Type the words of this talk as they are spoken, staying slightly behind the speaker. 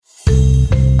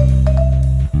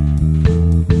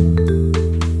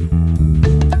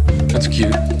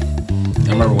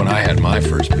my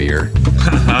first beer.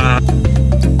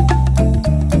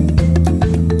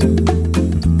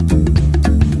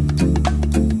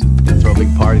 Throw a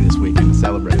big party this weekend to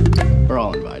celebrate. We're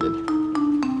all invited.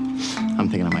 I'm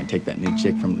thinking I might take that new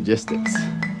chick from logistics.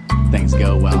 Things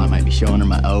go well, I might be showing her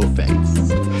my O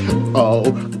face. Oh.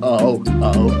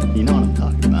 You know what I'm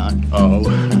talking about. Oh.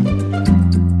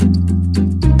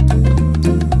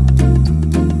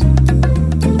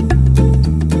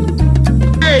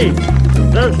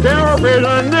 The sheriff is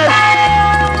on this.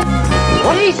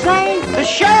 What are you saying? The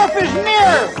sheriff is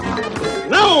near.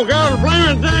 No, got a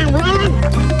flaming thing running.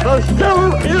 The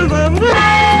sheriff is on this.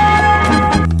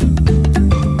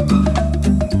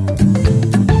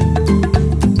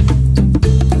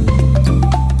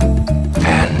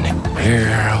 And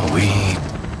here we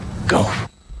go.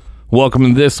 Welcome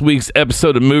to this week's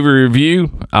episode of Movie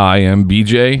Review. I am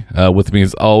BJ. With me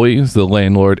as always, the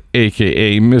landlord,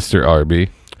 aka Mr. RB.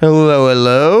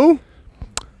 Hello.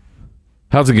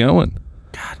 How's it going?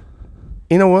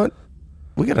 You know what?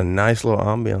 We got a nice little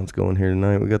ambiance going here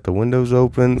tonight. We got the windows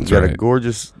open. We got a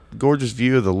gorgeous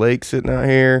view of the lake sitting out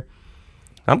here.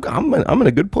 I'm in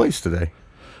a good place today.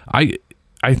 I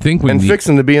think we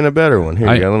fixing to be in a better one.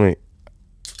 Here you go. Let me.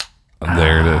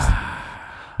 There it is.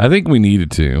 I think we needed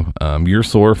to. You're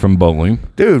sore from bowling,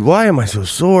 Dude, why am I so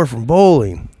sore from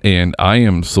bowling? and I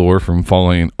am sore from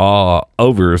falling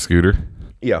over a scooter.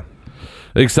 Yeah.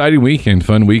 Exciting weekend,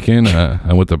 fun weekend.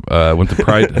 I went to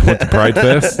Pride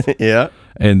Fest. Yeah.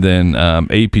 And then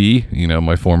AP,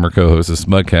 my former co-host of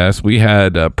Smugcast, we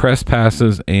had press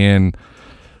passes and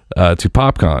to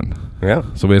PopCon. Yeah.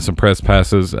 So we had some press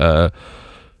passes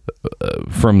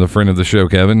from the friend of the show,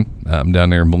 Kevin, down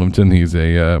there in Bloomington. He's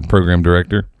a program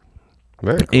director.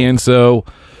 Very cool. And so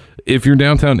if you're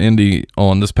downtown Indy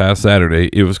on this past Saturday,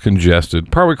 it was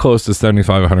congested, probably close to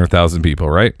 75, 100,000 people,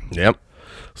 right? Yep.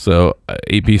 So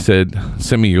AP said,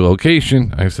 send me your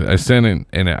location. I sent it,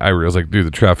 and I was like, dude,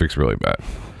 the traffic's really bad.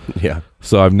 Yeah.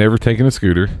 So I've never taken a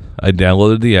scooter. I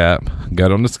downloaded the app,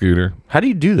 got on the scooter. How do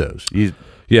you do those?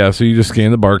 So you just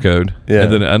scan the barcode,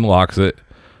 and then it unlocks it,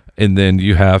 and then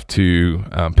you have to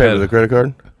pay with a credit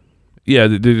card? Yeah,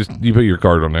 you put your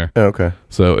card on there. Oh, okay.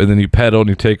 So, and then you pedal and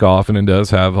you take off, and it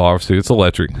does have, obviously, it's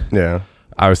electric. Yeah.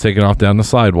 I was taking off down the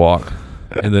sidewalk,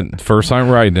 and then first time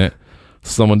riding it,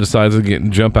 someone decides to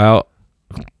jump out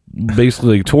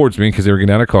basically towards me because they were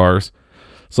getting out of cars.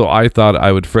 So I thought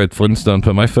I would Fred Flintstone,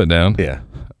 put my foot down. Yeah.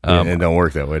 It don't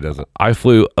work that way, does it? I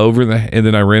flew over and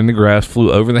then I ran in the grass,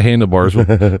 flew over the handlebars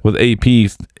with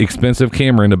AP's expensive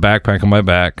camera in the backpack on my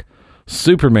back,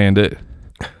 Supermaned it.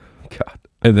 God.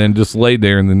 And then just laid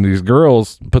there. And then these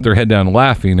girls put their head down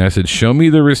laughing. I said, show me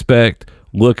the respect.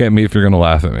 Look at me if you're going to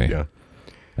laugh at me. Yeah.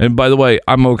 And by the way,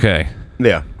 I'm okay.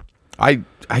 Yeah.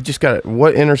 I just got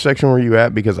what intersection were you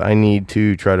at? Because I need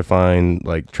to try to find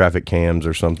like traffic cams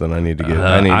or something. I need to get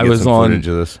some footage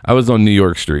of this. I was on New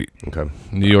York Street. Okay.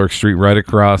 New York Street, right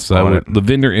across the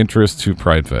vendor entrance to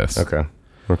Pride Fest. Okay.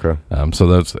 So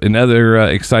that's another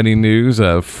exciting news.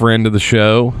 A friend of the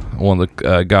show, one of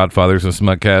the godfathers of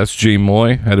Smugcast, G.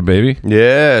 Moy, had a baby.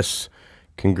 Yes.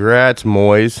 Congrats,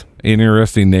 Moyes.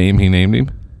 Interesting name he named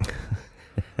him.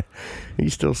 Are you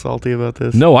still salty about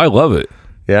this? No, I love it.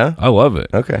 Yeah? I love it.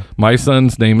 Okay. My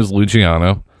son's name is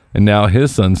Luciano, and now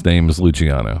his son's name is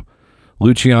Luciano.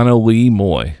 Luciano Lee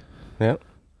Moy. Yeah.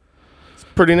 It's a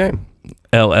pretty name.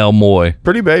 LL Moy.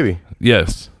 Pretty baby.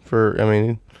 Yes.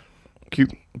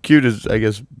 Cute as, I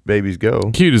guess, babies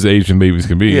go. Cute as Asian babies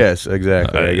can be. Yes,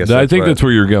 exactly. I think that's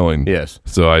where you're going. Yes.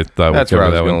 So I thought that's we'd where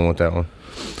I cover was that going with that one.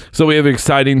 So we have an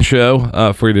exciting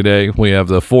show for you today. We have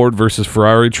the Ford versus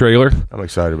Ferrari trailer. I'm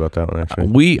excited about that one, actually.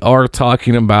 We are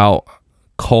talking about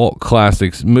cult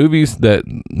classics, movies that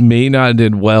may not have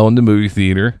did well in the movie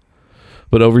theater,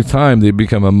 but over time they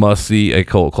become a must-see, a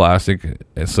cult classic.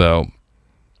 And so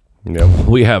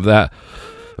we have that.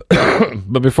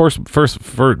 But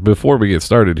before we get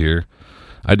started here,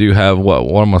 I do have what I'm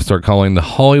going to start calling the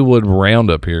Hollywood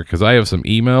Roundup here, because I have some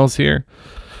emails here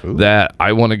that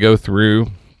I want to go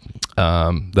through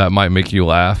that might make you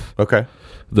laugh. Okay.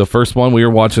 The first one, we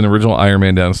were watching the original Iron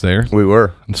Man downstairs. We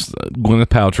were. Gwyneth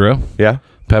Paltrow. Yeah.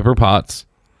 Pepper Potts.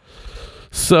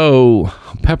 So,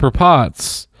 Pepper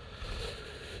Potts,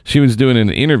 she was doing an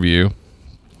interview,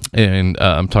 and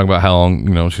I'm talking about how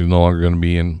long, she's no longer going to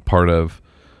be in part of,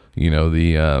 the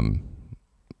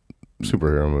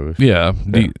superhero movies. Yeah.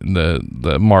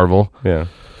 The Marvel. Yeah.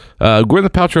 Gwyneth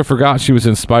Paltrow forgot she was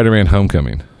in Spider-Man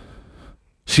Homecoming.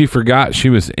 She forgot she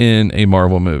was in a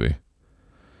Marvel movie.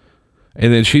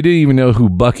 And then she didn't even know who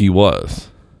Bucky was.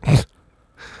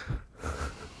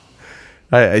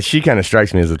 She kind of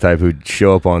strikes me as the type who'd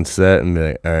show up on set and be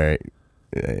like, all right,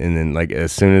 and then like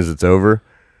as soon as it's over,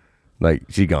 like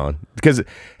she's gone. Because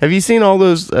have you seen all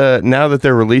those now that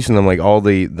they're releasing them, like all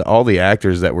the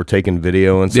actors that were taking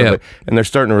video and stuff, Yeah. like, and they're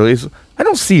starting to release? I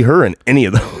don't see her in any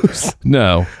of those.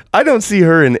 No. I don't see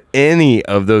her in any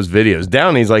of those videos.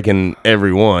 Downey's like in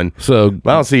every one. So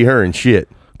But I don't see her in shit.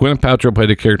 Gwyneth Paltrow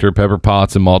played a character of Pepper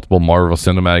Potts in multiple Marvel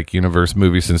Cinematic Universe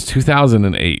movies since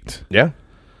 2008. Yeah.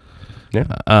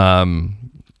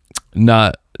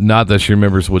 Not that she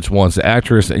remembers which ones. The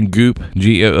actress and Goop,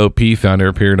 G-O-O-P founder,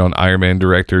 appeared on Iron Man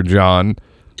director John.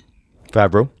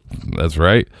 Favreau. That's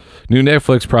right. New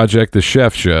Netflix project, The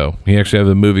Chef Show. He actually had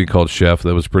a movie called Chef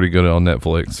that was pretty good on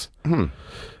Netflix.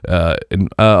 By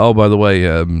the way,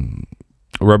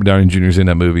 Robert Downey Jr. is in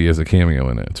that movie as a cameo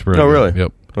in it. It's pretty Oh, really? good.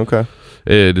 Yep. Okay.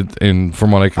 And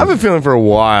from what I can, I've been feeling for a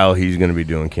while he's going to be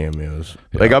doing cameos.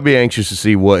 Like, I'll be anxious to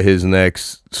see what his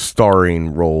next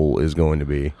starring role is going to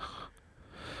be.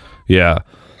 yeah.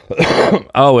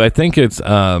 I think it's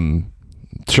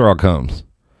Sherlock Holmes. Is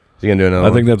he going to do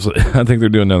another one? I think they're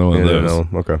doing another one of Yeah, those.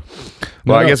 no, okay.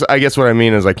 Well, I guess what I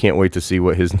mean is I can't wait to see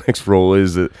what his next role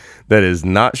is that is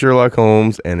not Sherlock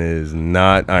Holmes and is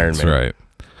not Iron That's Man. right.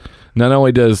 Not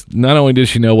only does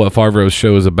she know what Favreau's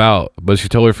show is about, but she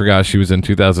totally forgot she was in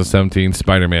 2017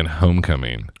 Spider-Man: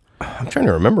 Homecoming. I'm trying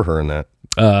to remember her in that.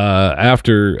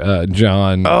 After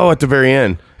John Oh, at the very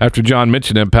end. After John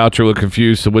mentioned it, Paltrow looked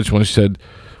confused. So which one? She said,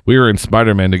 "We were in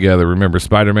Spider-Man together. Remember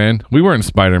Spider-Man? We were in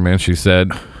Spider-Man." She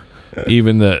said.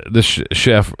 Even the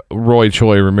chef Roy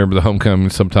Choi, remember the Homecoming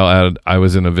subtitle added, "I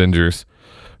was in Avengers."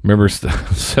 Remember?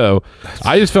 So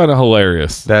I just found it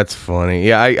hilarious. That's funny.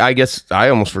 Yeah, I guess I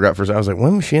almost forgot for a second. I was like,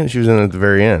 when was she in? She was in at the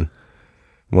very end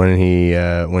when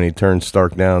he turned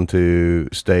Stark down to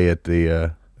stay at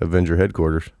the Avenger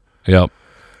headquarters. Yep.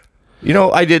 You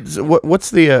know, I did.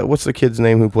 What's the kid's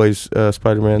name who plays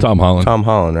Spider-Man? Tom Holland. Tom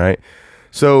Holland, right?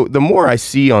 So the more I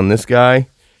see on this guy,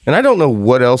 and I don't know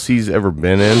what else he's ever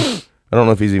been in. I don't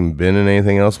know if he's even been in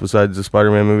anything else besides the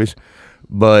Spider-Man movies.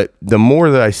 But the more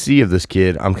that I see of this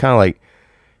kid, I'm kind of like,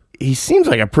 he seems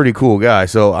like a pretty cool guy.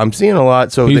 So I'm seeing a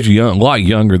lot. So He's young, a lot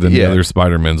younger than the other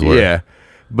Spider-Mans were. Yeah,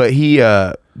 but he.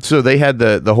 So they had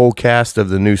the whole cast of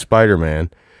the new Spider-Man,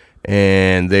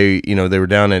 and they were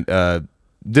down at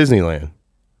Disneyland,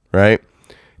 right?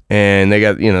 And they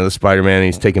got the Spider-Man. And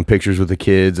he's taking pictures with the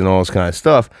kids and all this kind of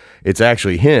stuff. It's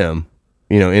actually him,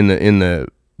 in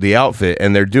the outfit,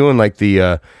 and they're doing like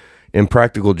the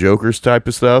Impractical Jokers type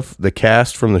of stuff. The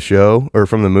cast from the show or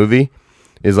from the movie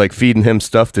is like feeding him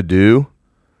stuff to do,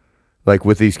 like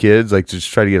with these kids, like to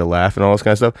just try to get a laugh and all this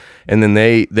kind of stuff. And then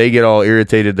they get all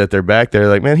irritated that they're back there,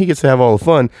 like, man, he gets to have all the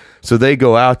fun. So they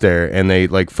go out there and they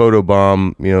like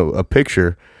photobomb, a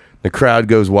picture. The crowd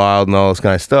goes wild and all this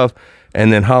kind of stuff.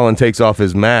 And then Holland takes off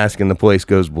his mask and the place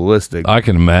goes ballistic. I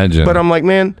can imagine. But I'm like,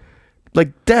 man,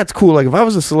 like that's cool. Like if I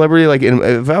was a celebrity, like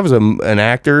if I was an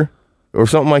actor or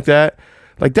something like that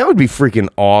would be freaking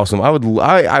awesome. I would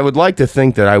like to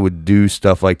think that I would do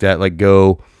stuff like that, like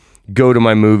go to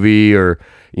my movie or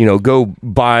go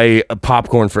buy a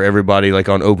popcorn for everybody like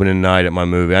on opening night at my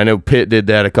movie. I know Pitt did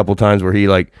that a couple times where he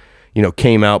like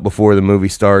came out before the movie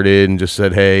started and just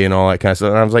said hey and all that kind of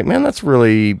stuff. And I was like, man, that's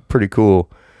really pretty cool.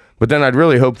 But then I'd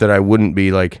really hope that I wouldn't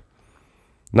be like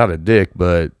not a dick,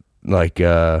 but like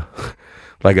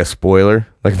like a spoiler.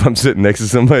 Like if I'm sitting next to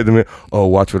somebody,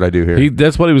 watch what I do here.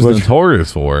 That's what he was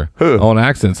notorious for. Who? On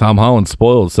accident, Tom Holland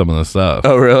spoiled some of the stuff.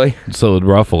 Oh, really? So did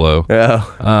Ruffalo.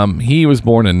 Yeah. He was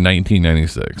born in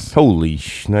 1996. Holy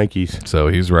shnikes. So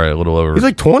he's right a little over. He's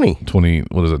like 20. 20.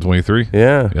 What is it? 23.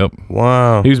 Yeah. Yep.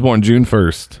 Wow. He was born June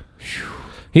 1st.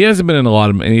 He hasn't been in a lot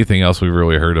of anything else we've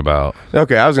really heard about.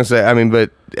 Okay, I was gonna say. I mean,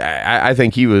 but I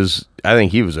think he was. I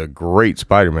think he was a great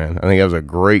Spider-Man. I think that was a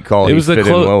great call. It was fit in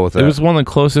well with that. It was one of the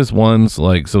closest ones.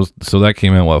 Like so that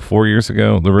came out 4 years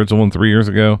ago. The original one 3 years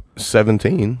ago.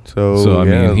 17. So I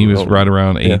mean, he was right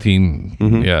around 18. Yeah.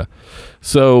 Mm-hmm. Yeah.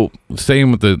 So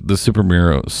same with the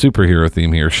superhero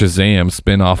theme here. Shazam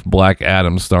spin-off Black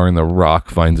Adam starring The Rock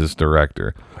finds its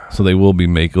director. So they will be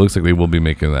looks like they will be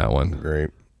making that one. Great.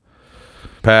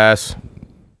 Pass.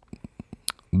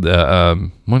 Why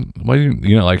do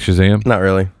you not like Shazam? Not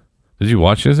really. Did you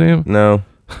watch Shazam? No.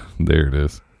 There it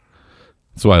is.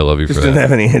 That's why I love you Just for didn't that.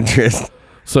 have any interest.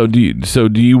 So do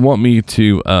you want me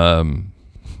to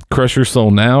crush your soul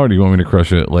now, or do you want me to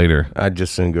crush it later? I'd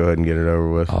just soon go ahead and get it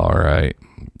over with. All right,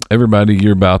 everybody,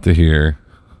 you're about to hear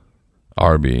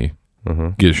RB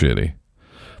get shitty.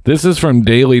 This is from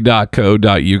daily.co.uk,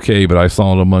 but I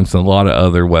saw it amongst a lot of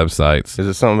other websites. Is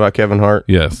it something about Kevin Hart?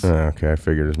 Yes. Oh, okay, I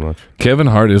figured as much. Kevin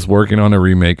Hart is working on a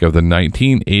remake of the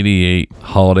 1988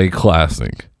 holiday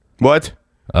classic. What?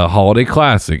 A holiday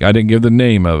classic. I didn't give the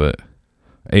name of it.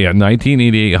 Yeah,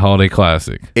 1988 holiday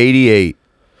classic. 88.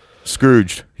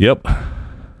 Scrooged. Yep.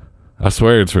 I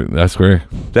swear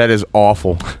That is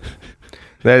awful.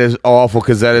 That is awful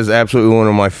because that is absolutely one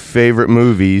of my favorite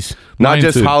movies. Not Mine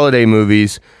just too. holiday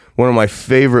movies. One of my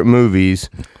favorite movies.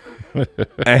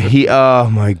 And oh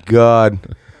my God.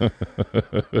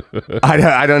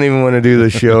 I don't even want to do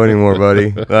this show anymore,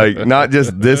 buddy. Like, not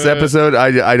just this episode.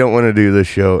 I don't want to do this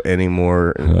show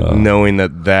anymore, knowing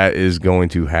that is going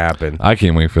to happen. I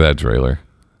can't wait for that trailer.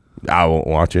 I won't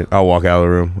watch it. I'll walk out of the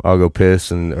room. I'll go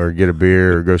piss or get a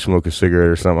beer or go smoke a cigarette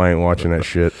or something. I ain't watching that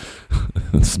shit.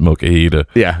 Smoke a heater.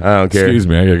 Yeah, I don't care. Excuse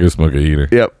me, I gotta go smoke a heater.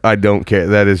 Yep, I don't care.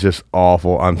 That is just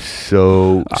awful. I'm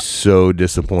so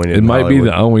disappointed. It might be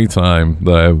the only time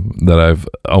that I've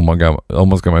oh my God,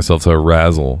 almost got myself to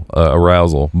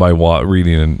arousal by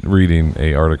reading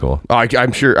a article.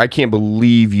 I'm sure. I can't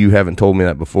believe you haven't told me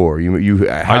that before.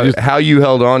 How you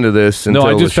held on to this until No,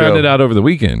 I just the show. found it out over the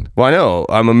weekend. Well, I know.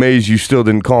 I'm amazed you still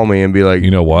didn't call me and be like,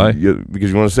 You know why?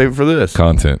 Because you want to save it for this.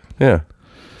 Content. Yeah.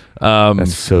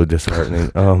 That's so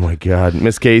disheartening. Oh my God,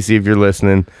 Miss Casey, if you're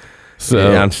listening,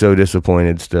 I'm so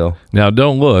disappointed still. Now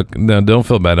don't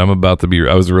feel bad. I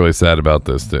was really sad about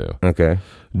this too. Okay.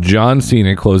 John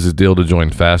Cena closes deal to join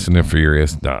Fast and the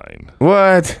Furious 9.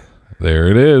 What? There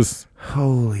it is.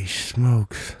 Holy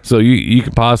smokes. So you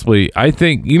could possibly, I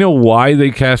think, you know why they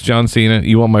cast John Cena?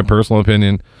 You want my personal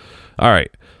opinion? All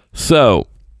right. So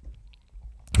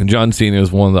John Cena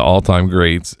is one of the all-time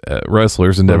greats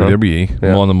wrestlers in WWE,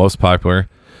 Yeah. one of the most popular.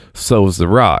 So is The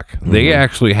Rock. They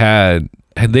actually have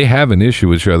an issue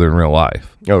with each other in real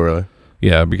life. Oh, really?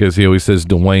 Yeah, because he always says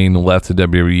Dwayne left the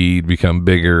WWE to become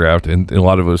bigger out, and a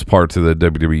lot of it was parts of the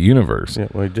WWE universe. Yeah,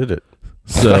 well, he did it.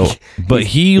 So, but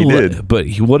he did.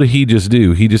 what did he just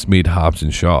do? He just made Hobbs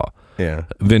and Shaw. Yeah.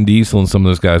 Vin Diesel and some of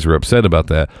those guys were upset about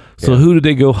that. So who did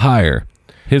they go hire?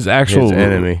 His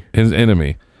enemy. His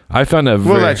enemy. I found that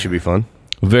that should be fun.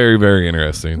 very, very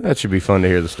interesting. That should be fun to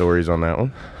hear the stories on that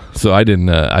one. So I didn't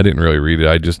really read it.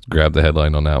 I just grabbed the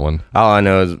headline on that one. All I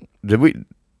know is,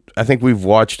 I think we've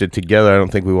watched it together. I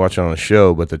don't think we watched it on the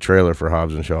show, but the trailer for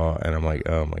Hobbs and Shaw, and I'm like,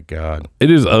 oh my God.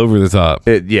 It is over the top.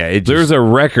 There's a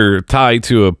record tied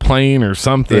to a plane or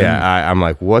something. Yeah, I'm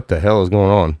like, what the hell is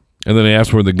going on? And then they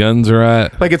asked where the guns are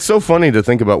at. Like, it's so funny to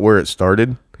think about where it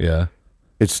started. Yeah.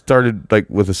 It started like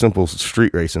with a simple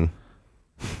street racing.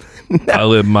 I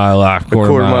live my life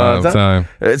quarter mile at a time.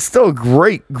 It's still a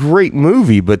great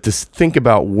movie, but to think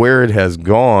about where it has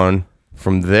gone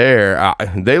from there,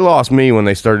 they lost me when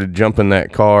they started jumping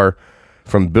that car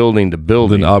from building to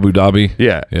building. Then Abu Dhabi.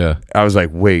 Yeah. Yeah. I was like,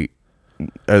 wait,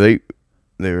 are they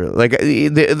were like,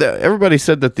 everybody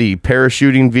said that the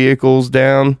parachuting vehicles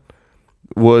down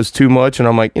was too much. And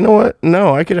I'm like, you know what?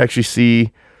 No, I could actually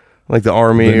see like the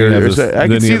army I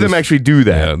could see them actually do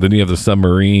that. Yeah. Then you have the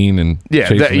submarine and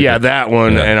that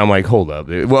one. Yeah. And I'm like, hold up,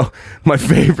 dude. Well, my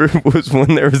favorite was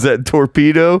when there was that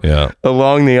torpedo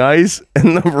along the ice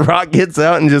and the Rock gets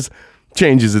out and just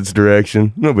changes its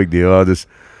direction. No big deal. I'll just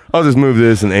move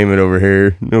this and aim it over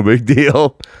here. No big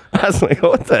deal. I was like,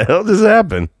 what the hell just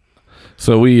happened?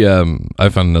 So I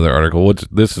found another article.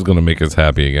 This is going to make us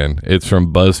happy again. It's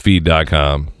from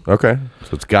BuzzFeed.com. Okay, so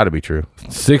it's got to be true.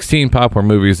 16 popular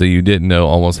movies that you didn't know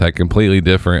almost had completely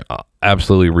different,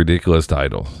 absolutely ridiculous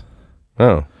titles.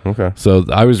 Oh, okay. So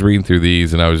I was reading through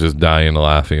these and I was just dying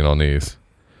laughing on these.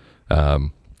 So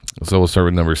we'll start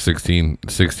with number 16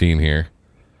 here.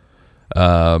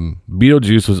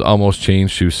 Beetlejuice was almost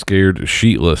changed to Scared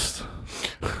Sheetless.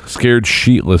 Scared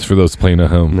Sheetless for those playing at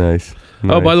home. Nice.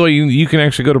 Oh, by the way, you can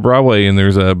actually go to Broadway and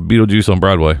there's a Beetlejuice on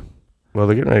Broadway. Well,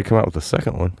 they're getting ready to come out with the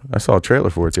second one. I saw a trailer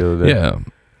for it the other day. Yeah.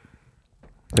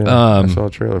 I saw a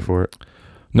trailer for it.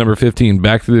 Number 15,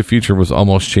 Back to the Future was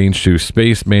almost changed to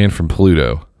Spaceman from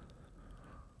Pluto.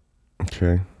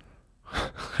 Okay.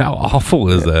 How awful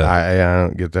is that? I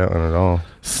don't get that one at all.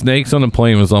 Snakes on a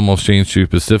Plane was almost changed to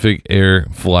Pacific Air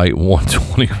Flight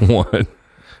 121.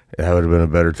 That would have been a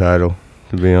better title,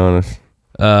 to be honest.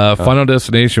 Final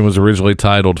Destination was originally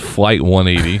titled Flight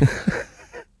 180.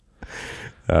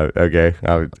 Okay.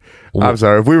 I'm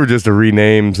sorry. If we were just to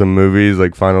rename some movies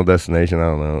like Final Destination, I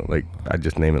don't know. Like, I'd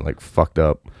just name it like Fucked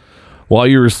Up. While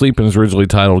You Were Sleeping was originally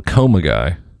titled Coma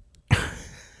Guy.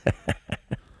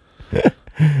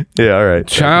 Yeah, all right.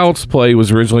 Child's Play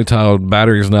was originally titled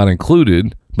Batteries Not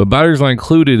Included, but Batteries Not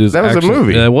Included is That was a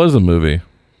movie. Yeah, it was a movie.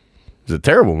 It's a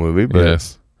terrible movie, but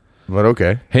Yes. But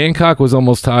okay. Hancock was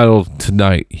almost titled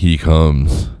Tonight He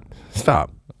Comes.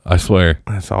 Stop. I swear.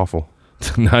 That's awful.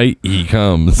 Tonight He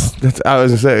Comes. I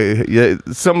was gonna say, yeah,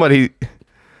 somebody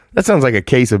That sounds like a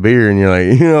case of beer, and you're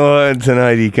like, you know what?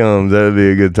 Tonight he comes. That would be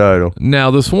a good title. Now,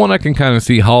 this one I can kind of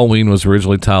see. Halloween was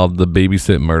originally titled The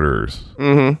Babysit Murderers.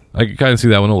 Mm-hmm. I can kind of see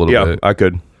that one a little bit. I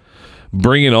could.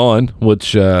 Bring It On,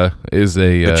 which is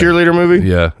a cheerleader movie?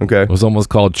 Yeah. Okay. It was almost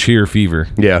called Cheer Fever.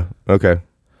 Yeah. Okay.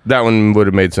 That one would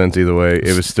have made sense either way.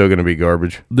 It was still going to be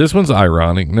garbage. This one's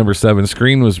ironic. Number 7,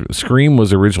 Scream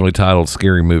was originally titled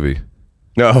Scary Movie.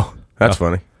 No, that's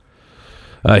funny.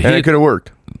 And it could have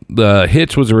worked. The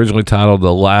Hitch was originally titled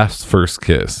The Last First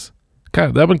Kiss.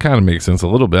 That one kind of makes sense a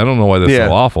little bit. I don't know why that's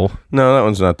so awful. No, that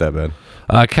one's not that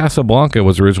bad. Casablanca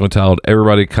was originally titled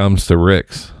Everybody Comes to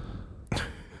Rick's.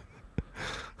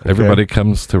 Everybody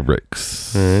Comes to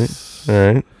Rick's. All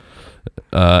right.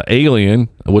 Alien,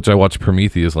 which I watched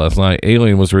Prometheus last night.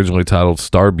 Alien was originally titled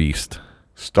Star Beast.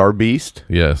 Star Beast?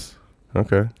 Yes.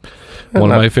 Okay.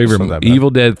 One of my favorite,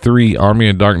 Evil Dead 3, Army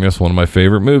of Darkness, one of my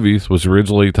favorite movies, was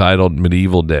originally titled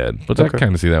Medieval Dead. But I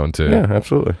kind of see that one too. Yeah,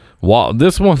 absolutely.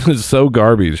 This one is so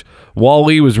garbage.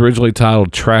 Wall-E was originally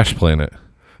titled Trash Planet.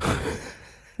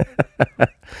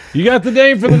 You got the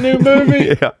name for the new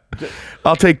movie? Yeah.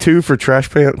 I'll take 2 for Trash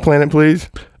Planet, please.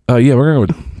 Yeah, we're going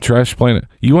to go with Trash Planet.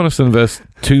 You want us to invest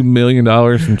 $2 million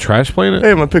in Trash Planet?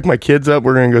 Hey, I'm going to pick my kids up.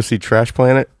 We're going to go see Trash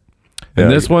Planet. And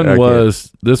this one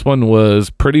was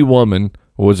Pretty Woman,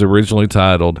 was originally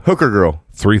titled Hooker Girl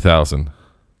 3,000.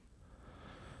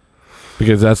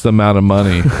 Because that's the amount of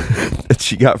money that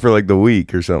she got for like the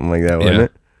week or something like that, wasn't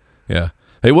it? Yeah.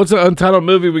 Hey, what's the untitled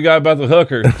movie we got about the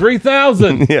hooker?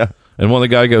 3,000. Yeah. And one of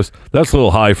the guy goes, that's a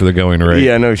little high for the going rate.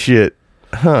 Yeah, no shit.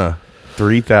 Huh.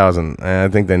 3,000. I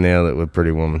think they nailed it with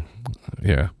Pretty Woman.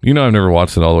 Yeah. You know, I've never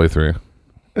watched it all the way through.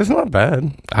 It's not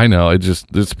bad. I know. It's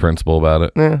the principle about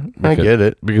it. Yeah, I get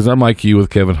it. Because I'm like you with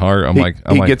Kevin Hart.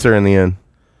 He gets her in the end.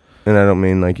 And I don't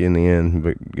mean like in the end,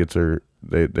 but gets her,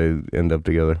 they end up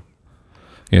together.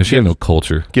 Yeah, she had no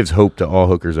culture. Gives hope to all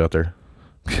hookers out there.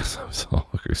 Yes, I was all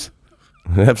hookers.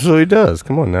 It absolutely does.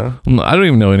 Come on now. I don't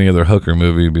even know any other hooker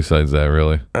movie besides that,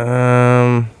 really.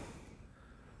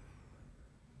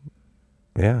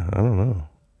 Yeah, I don't know.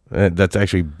 That's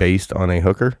actually based on a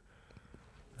hooker?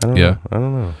 I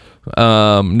don't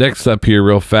know. Next up here,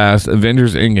 real fast,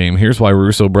 Avengers Endgame. Here's why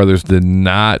Russo brothers did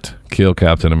not kill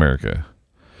Captain America.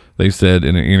 They said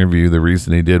in an interview the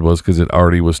reason they did was because it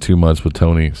already was too much with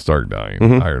Tony Stark dying,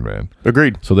 Iron Man.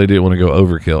 Agreed. So they didn't want to go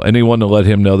overkill. And they wanted to let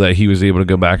him know that he was able to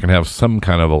go back and have some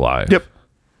kind of a life.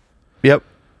 Yep.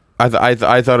 I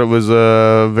thought it was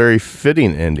a very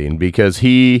fitting ending because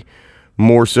he,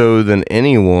 more so than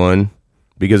anyone,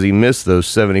 because he missed those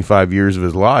 75 years of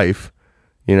his life,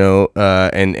 you know,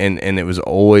 and it was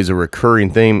always a recurring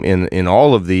theme in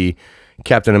all of the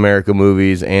Captain America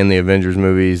movies and the Avengers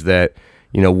movies that,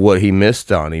 you know, what he missed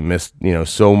on. He missed, you know,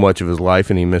 so much of his life,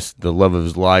 and he missed the love of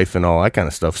his life and all that kind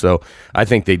of stuff. So I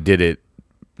think they did it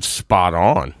spot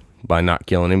on by not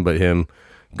killing him, but him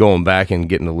going back and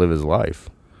getting to live his life.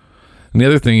 And the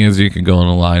other thing is you can go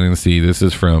online and see, this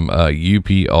is from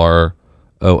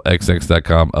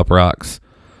UPROXX.com, Uprocks.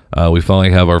 We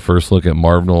finally have our first look at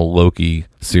Marvel Loki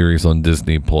series on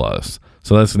Disney Plus.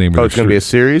 So that's the name of it. Oh, it's going to be a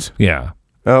series? Yeah.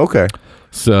 Oh, okay.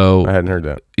 So I hadn't heard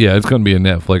that. Yeah, it's going to be a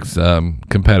Netflix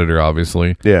competitor,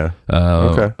 obviously. Yeah.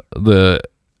 Okay.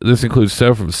 This includes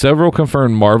several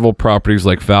confirmed Marvel properties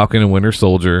like Falcon and Winter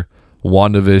Soldier,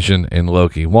 WandaVision, and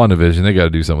Loki. WandaVision, they got to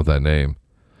do something with that name.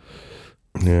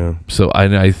 Yeah. So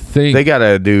I think they got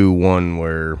to do one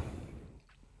where,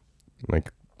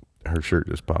 like, her shirt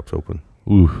just pops open.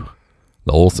 Ooh,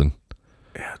 the Olsen.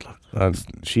 Yeah,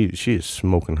 she is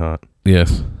smoking hot.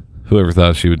 Yes. Whoever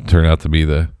thought she would turn out to be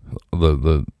the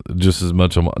just as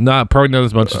much probably not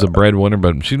as much as a breadwinner,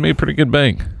 but she made pretty good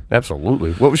bank.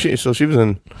 Absolutely. What was she? So she was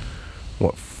in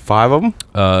what, 5 of them?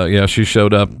 Yeah, she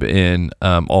showed up in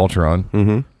Ultron,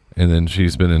 and then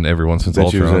she's been in everyone since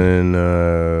Ultron. She was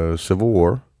in Civil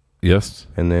War. Yes.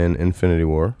 And then Infinity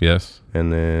War. Yes. And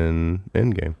then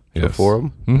Endgame. So yes. 4 of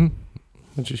them.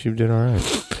 Mm-hmm. She did all right.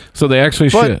 So they actually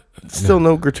still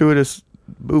no gratuitous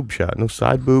boob shot, no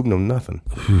side boob, no nothing.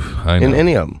 I know. In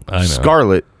any of them. I know.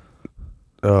 Scarlet.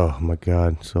 Oh my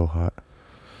God, so hot.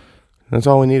 That's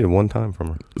all we needed one time from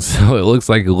her. So it looks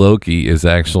like Loki is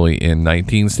actually in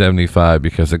 1975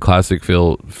 because of classic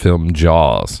film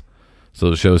Jaws. So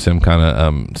it shows him kind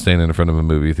of standing in front of a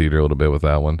movie theater a little bit with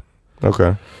that one.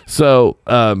 Okay. So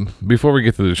before we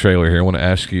get to the trailer here, I want to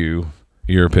ask you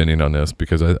your opinion on this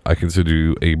because I consider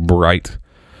you a bright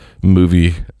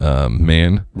movie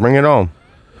man. Bring it on.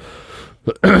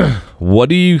 What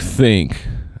do you think?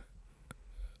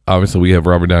 Obviously, we have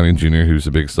Robert Downey Jr., who's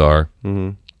a big star.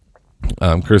 Mm-hmm.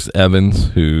 Chris Evans,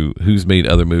 who's made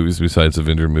other movies besides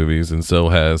Avenger movies, and so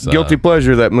has Guilty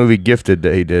Pleasure, that movie Gifted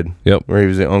that he did. Yep. Where he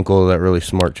was the uncle of that really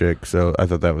smart chick. So I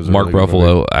thought that was a Mark really good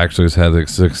Ruffalo movie. actually has had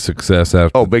success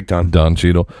after. Oh, big time. Don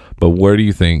Cheadle. But where do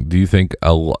you think? Do you think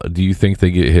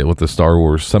they get hit with the Star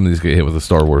Wars? Some of these get hit with the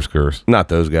Star Wars curse. Not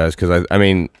those guys, because I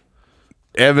mean,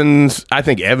 Evans. I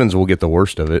think Evans will get the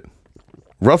worst of it.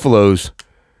 Ruffalo's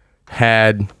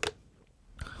had.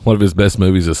 One of his best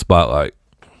movies is Spotlight.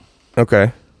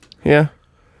 Okay. Yeah.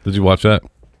 Did you watch that?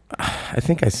 I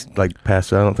think I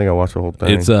passed it. I don't think I watched the whole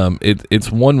thing.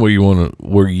 It's one where you want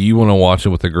to watch it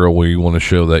with a girl where you want to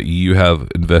show that you have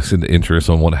invested interest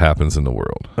on what happens in the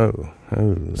world.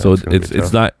 So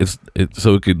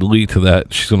so it could lead to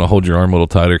that she's going to hold your arm a little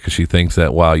tighter because she thinks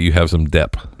that wow, you have some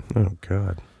depth. Oh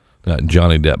God. Not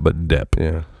Johnny Depp, but Depp.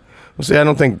 Yeah. Well, see, I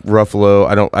don't think Ruffalo.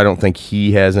 I don't think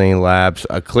he has any laps.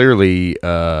 Clearly,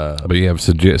 but you have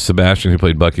Sebastian who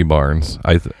played Bucky Barnes.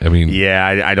 I mean,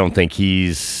 yeah, I don't think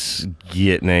he's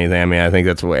getting anything. I mean, I think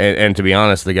that's what. And to be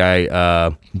honest, the guy.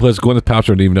 Plus, Gwyneth Paltrow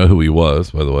didn't even know who he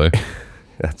was. By the way,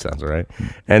 that sounds right.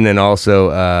 And then also,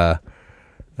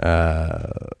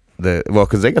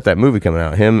 because they got that movie coming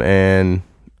out. Him and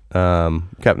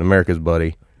Captain America's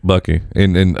buddy. Bucky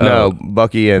and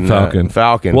Bucky and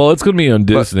Falcon. Well, it's gonna be on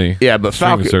Disney. But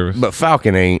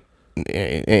Falcon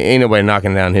ain't nobody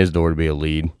knocking down his door to be a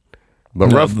lead. But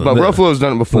Ruffalo's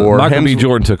done it before. Michael B.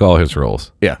 Jordan took all his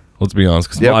roles. Yeah, let's be honest.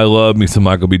 Because I love me some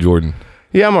Michael B. Jordan.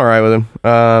 Yeah, I'm all right with him.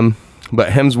 But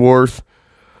Hemsworth,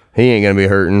 he ain't gonna be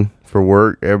hurting for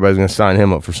work. Everybody's gonna sign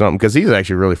him up for something because he's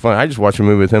actually really fun. I just watched a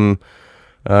movie with him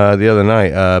the other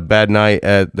night. Bad Night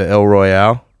at the El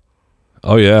Royale.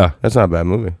 Oh yeah, that's not a bad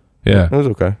movie. Yeah, it was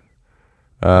okay.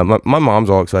 My mom's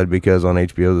all excited because on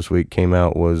HBO this week came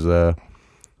out was the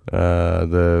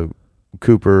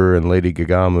Cooper and Lady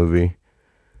Gaga movie.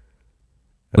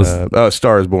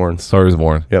 Star is Born. Star is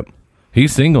Born. Yep.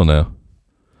 He's single now.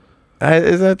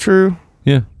 Is that true?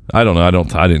 Yeah. I don't know. I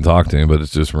didn't talk to him, but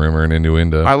it's just rumor and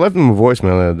innuendo. I left him a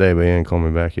voicemail the other day, but he ain't called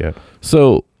me back yet.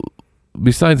 So,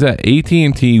 besides that,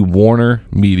 AT&T Warner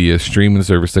Media streaming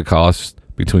service that costs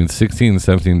between $16 and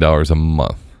 $17 a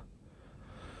month.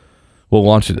 We'll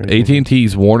launch it.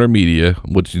 AT&T's Warner Media,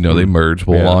 which they merged,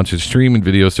 will launch its streaming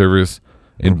video service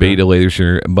in beta later this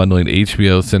year, bundling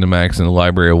HBO, Cinemax, and a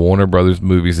library of Warner Brothers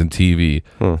movies and TV.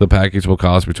 The package will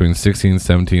cost between $16 and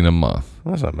 $17 a month.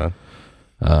 That's not bad.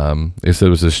 They said it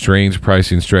was a strange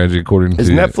pricing strategy according to... Is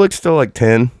Netflix still like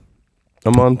 10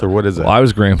 a month, or what is it? Well, I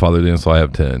was grandfathered in, so I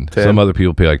have 10. Some other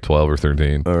people pay like 12 or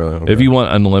 13. Oh, really? Okay. If you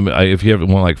want unlimited, if you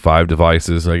want like 5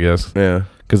 devices, I guess. Yeah.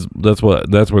 Because that's where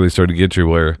they start to get you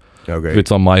where if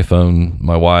it's on my phone,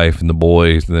 my wife, and the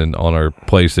boys, and then on our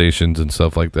PlayStations and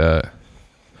stuff like that.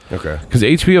 Okay. Because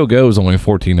HBO Go is only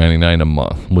 $14.99 a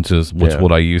month, which is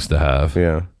what I used to have.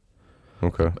 Yeah.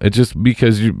 Okay. It's just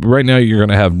because right now you're going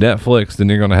to have Netflix, then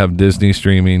you're going to have Disney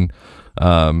streaming,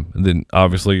 then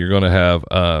obviously you're going to have,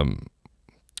 and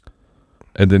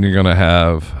then you're going to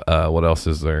have, what else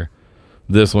is there?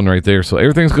 This one right there. So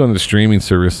everything's going to the streaming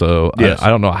service. So I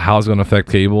don't know how it's going to affect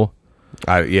cable.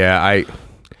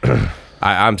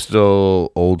 I'm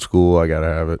still old school. I gotta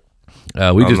have it.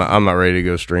 I'm not ready to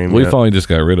go stream. We finally just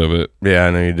got rid of it. Yeah,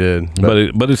 I know you did.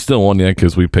 But it's still on yet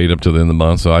because we paid up to the end of the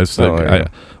month. So as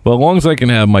long as I can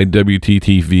have my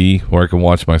WTTV where I can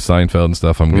watch my Seinfeld and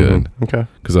stuff, I'm good. Okay.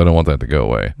 Because I don't want that to go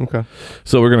away. Okay.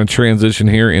 So we're going to transition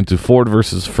here into Ford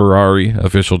versus Ferrari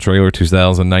official trailer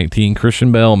 2019.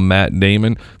 Christian Bale, Matt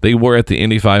Damon. They were at the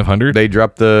Indy 500. They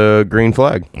dropped the green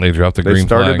flag. They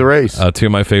started the race. Two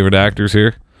of my favorite actors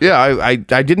here. Yeah, I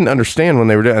didn't understand when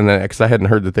they were doing that because I hadn't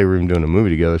heard that they were even doing a movie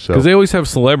together. So because they always have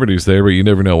celebrities there, but you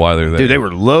never know why they're there. Dude, they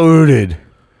were loaded.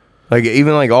 Like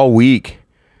even like all week,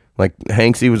 like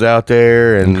Hanksy was out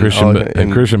there, and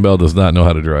Christian Bale does not know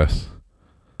how to dress.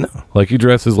 No, like he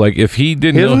dresses like if he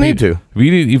didn't. He doesn't need to.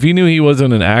 If he knew he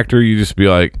wasn't an actor, you just be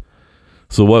like,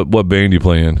 so what band you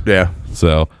playing? Yeah.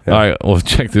 So all right, well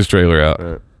check this trailer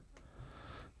out.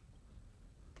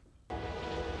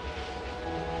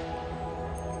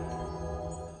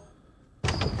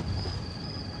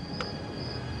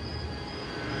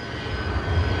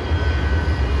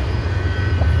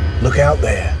 Look out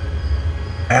there.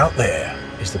 Out there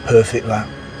is the perfect lap.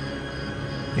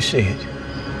 You see it?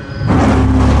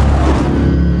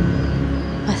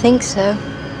 I think so.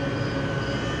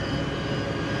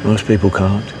 Most people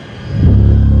can't.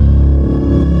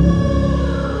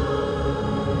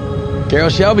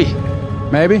 Carroll Shelby.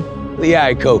 Maybe. Lee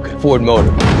Iacocca, Ford Motor.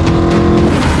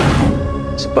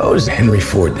 Suppose Henry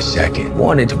Ford II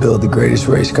wanted to build the greatest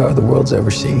race car the world's ever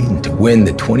seen, to win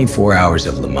the 24 Hours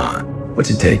of Le Mans. What's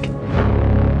it take?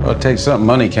 Well, it takes something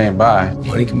money can't buy.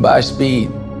 Money can buy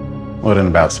speed. What in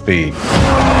about speed?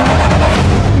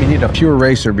 You need a pure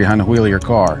racer behind the wheel of your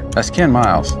car. That's Ken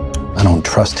Miles. I don't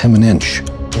trust him an inch.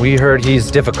 We heard he's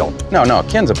difficult. No,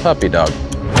 Ken's a puppy dog.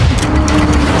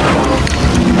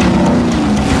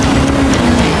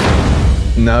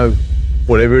 No.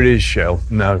 Whatever it is, Shell,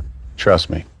 no. Trust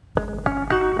me.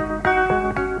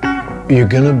 You're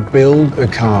gonna build a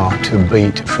car to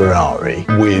beat Ferrari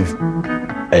with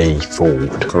a Ford.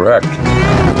 Correct.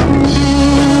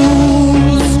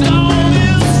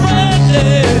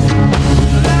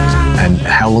 And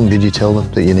how long did you tell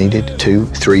them that you needed?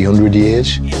 200, 300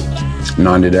 years?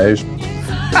 90 days.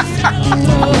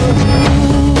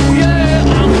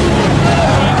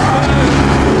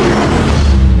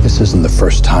 This isn't the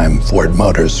first time Ford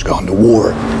Motors has gone to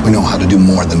war. We know how to do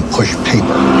more than push paper.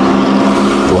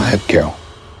 Go ahead, Carol.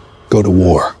 Go to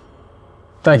war.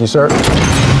 Thank you, sir.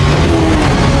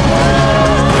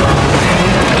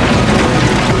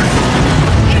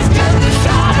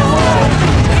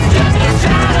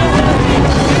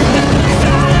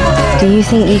 Do you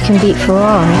think you can beat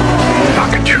Ferrari? I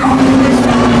can try.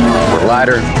 We're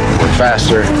lighter, we're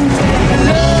faster.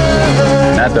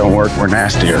 When that don't work, we're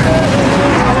nastier.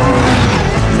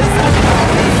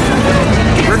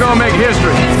 We're gonna make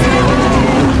history.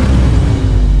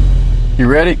 You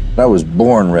ready? I was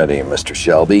born ready, Mr.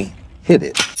 Shelby. Hit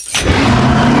it.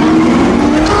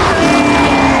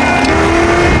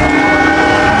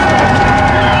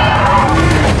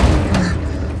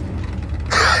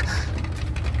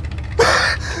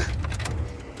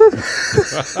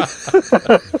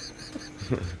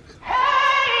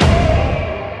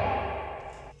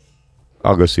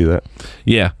 I'll go see that.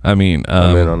 Yeah, I mean,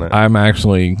 I'm in on that. I'm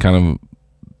actually kind of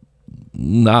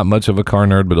not much of a car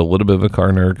nerd, but a little bit of a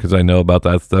car nerd because I know about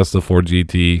that. That's the Ford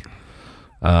GT. Is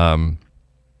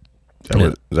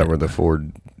that where the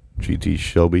Ford GT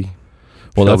Shelby?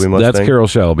 Well, Shelby that's Mustang? Carroll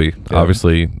Shelby. Yeah.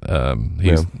 Obviously,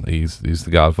 he's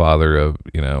the godfather of,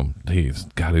 he's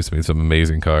made some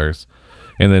amazing cars.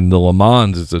 And then the Le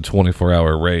Mans is a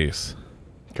 24-hour race.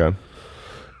 Okay.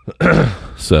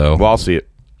 So, Well, I'll see it.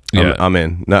 Yeah. I'm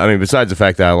in. No, I mean, besides the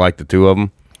fact that I like the two of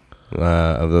them,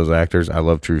 of those actors, I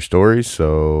love true stories,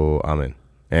 so I'm in.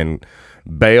 And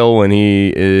Bale, when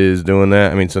he is doing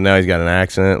that, I mean, so now he's got an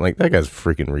accent. Like, that guy's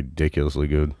freaking ridiculously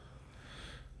good.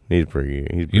 He's pretty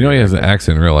he has an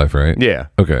accent in real life, right? Yeah.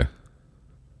 Okay.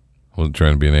 Wasn't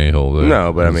trying to be an a-hole. Though.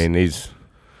 No, but I mean,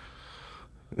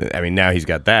 now he's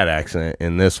got that accent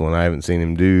in this one. I haven't seen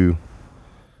him do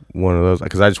one of those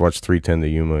because I just watched 310 to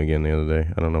Yuma again the other day.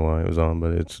 I don't know why it was on,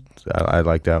 but I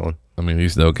like that one. I mean,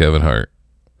 he's no Kevin Hart.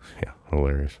 Yeah,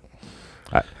 hilarious.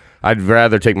 I'd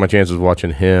rather take my chances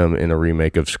watching him in a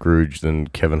remake of Scrooge than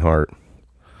Kevin Hart.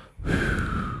 I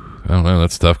don't know.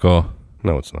 That's a tough call.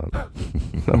 No, it's not.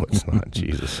 No, it's not.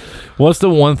 Jesus. What's the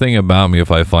one thing about me if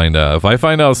I find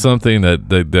out something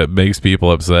that makes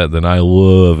people upset, then I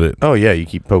love it. Oh, yeah, you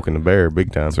keep poking the bear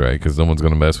big time. That's right, because no one's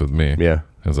going to mess with me. Yeah.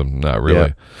 Because I'm not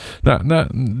really.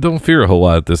 Don't fear a whole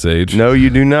lot at this age. No, you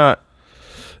do not.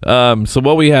 So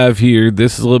what we have here,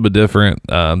 this is a little bit different.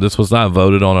 This was not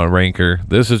voted on a ranker.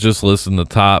 This is just listing the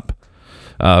top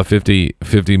 50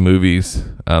 movies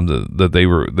that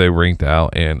they ranked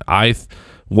out. And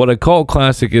what a cult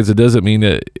classic is, it doesn't mean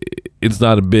that it's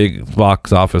not a big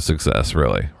box office success,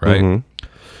 really, right?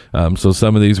 Mm-hmm. So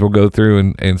some of these we'll go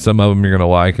through, and some of them you're going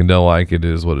to like and don't like. It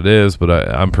is what it is, but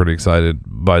I'm pretty excited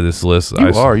by this list.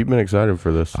 You've been excited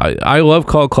for this. I love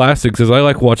cult classics because I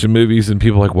like watching movies, and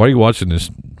people are like, why are you watching this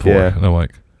for? Yeah. And I'm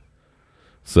like,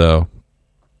 so.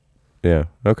 Yeah,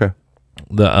 okay.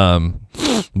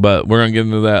 But we're going to get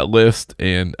into that list,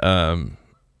 and then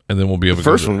we'll be able to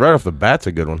First one, right off the bat's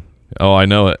a good one. Oh, I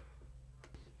know it.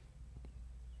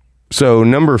 So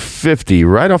number 50,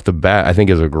 right off the bat, I think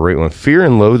is a great one. Fear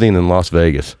and Loathing in Las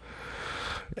Vegas.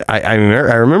 I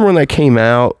remember when that came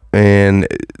out, and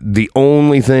the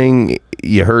only thing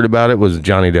you heard about it was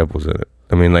Johnny Depp was in it.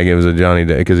 I mean, like, it was a Johnny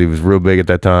Depp because he was real big at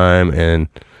that time, and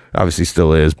obviously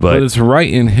still is. But it's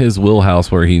right in his wheelhouse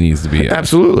where he needs to be at.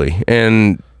 Absolutely.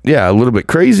 And yeah, a little bit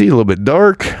crazy, a little bit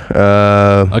dark.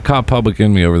 I caught Public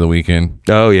Enemy over the weekend.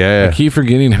 Oh yeah, I keep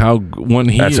forgetting how when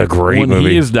that's a great movie.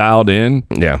 He is dialed in.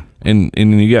 Yeah, and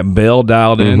you got Bale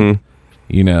dialed in.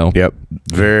 Yep,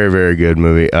 very very good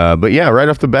movie. But yeah, right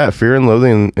off the bat, Fear and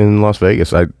Loathing in Las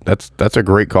Vegas. That's a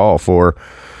great call for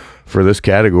this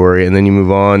category. And then you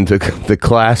move on to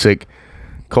the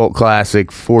cult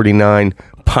classic 49.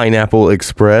 Pineapple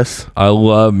Express. I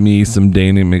love me some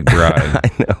Danny McBride. I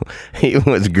know. He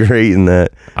was great in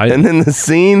that. And then the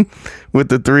scene with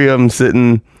the three of them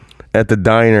sitting at the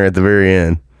diner at the very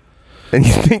end. And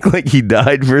you think like he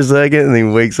died for a second, and he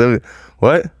wakes up.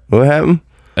 What happened?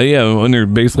 Yeah, when they're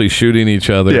basically shooting each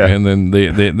other, Yeah. and then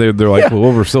they're like, Yeah.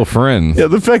 well, we're still friends. Yeah,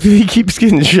 the fact that he keeps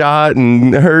getting shot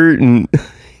and hurt and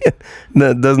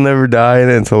that doesn't ever die, and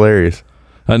it's hilarious.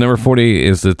 Number 40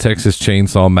 is the Texas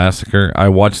Chainsaw Massacre. I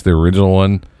watched the original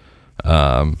one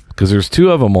because there's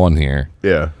two of them on here.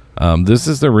 Yeah. This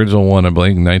is the original one, I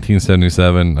believe,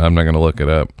 1977. I'm not going to look it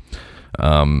up.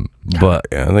 But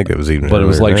Yeah, I think it was even. but it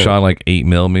was earlier like than shot like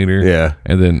 8mm. Yeah.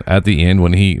 And then at the end,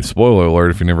 when he, spoiler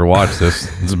alert, if you never watched this,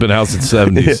 it's been out since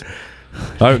 70s.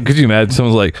 Could you imagine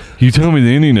someone's like, you tell me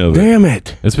the ending of it? Damn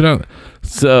it. It's been out.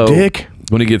 So Dick.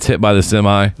 when he gets hit by the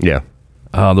semi, Yeah.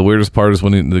 the weirdest part is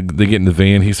when they get in the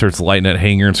van, he starts lighting that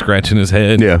hanger and scratching his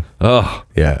head. Yeah. Oh,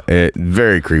 Yeah.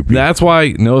 Very creepy. that's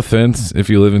why, no offense, if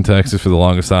you live in Texas for the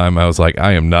longest time, I was like,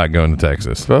 I am not going to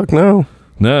Texas. Fuck no.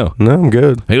 No. No, I'm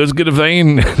good. Hey, let's get a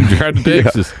van and drive to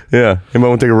Texas. Yeah. Anybody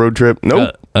want to take a road trip?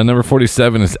 Nope. Number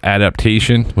 47 is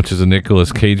Adaptation, which is a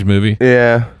Nicolas Cage movie.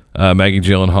 Yeah. Maggie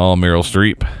Gyllenhaal, Meryl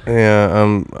Streep.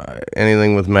 Yeah.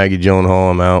 Anything with Maggie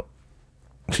Gyllenhaal, I'm out.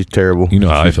 She's terrible. You know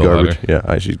how I She's feel about garbage.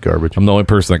 Yeah, she's garbage. I'm the only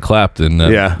person that clapped in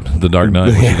Yeah. The Dark Knight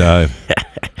when she died.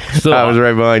 So, I was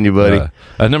right behind you, buddy.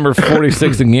 number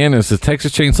 46 again is the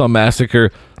Texas Chainsaw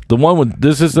Massacre. The one with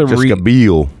this is the Jessica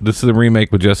Biel. This is the remake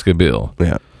with Jessica Biel.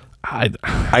 Yeah. I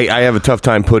I have a tough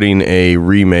time putting a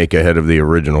remake ahead of the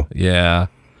original. yeah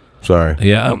Sorry.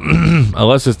 yeah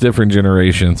unless it's different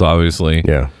generations, obviously.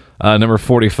 Yeah. Number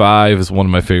 45 is one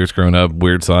of my favorites growing up.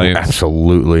 Weird Science.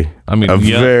 Absolutely. I mean, a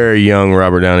yeah. very young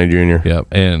Robert Downey Jr. Yep,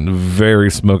 and very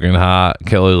smoking hot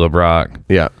Kelly LeBrock,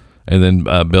 Yeah. and then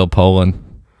Bill Poland,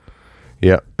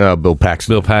 Yeah. Bill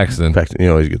Paxton. Bill Paxton. Paxton. You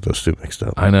always get those two mixed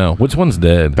up. I know which one's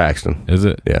dead. Paxton. Is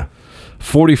it? Yeah.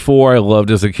 44 I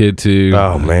loved as a kid too.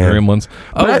 Oh, man. Gremlins.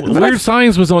 But Weird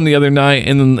Science was on the other night,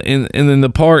 and then the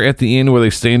part at the end where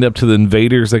they stand up to the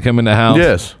invaders that come in the house.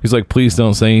 Yes. He's like, please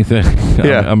don't say anything.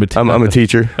 Yeah. I'm a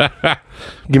teacher.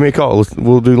 Give me a call.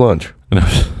 We'll do lunch.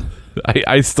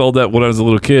 I stole that when I was a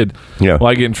little kid. Yeah. Well,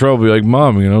 I get in trouble, be like,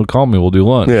 Mom, call me, we'll do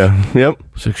lunch. Yeah. Yep.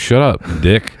 She's like, shut up,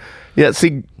 dick. Yeah.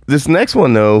 See, this next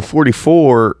one though,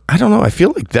 44. I don't know. I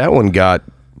feel like that one got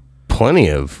plenty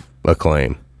of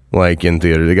acclaim, like in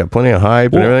theater. They got plenty of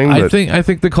hype and everything. But, I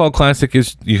think the cult classic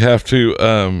is you have to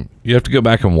go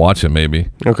back and watch it. Maybe.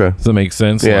 Okay. Does that make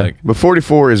sense? Yeah. Like, But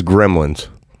 44 is Gremlins.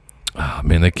 oh,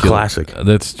 man, they killed. Classic.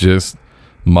 That's just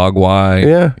Mogwai.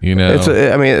 Yeah. It's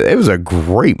it was a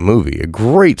great movie, a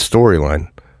great storyline.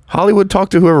 Hollywood, talk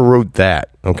to whoever wrote that.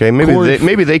 Okay,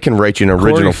 maybe they can write you an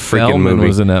original Corey freaking Feldman movie.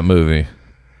 was in that movie,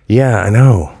 Yeah, I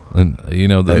know. and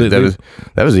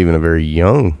That was even a very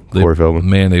young Corey Feldman.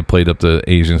 Man, they played up the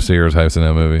Asian stereotypes in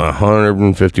that movie.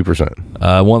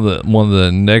 150%. One of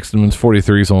the next ones,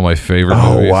 43, is one of my favorite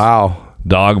movies. Oh wow,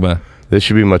 Dogma. this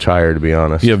should be much higher, to be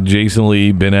honest. You have Jason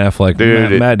Lee, Ben Affleck,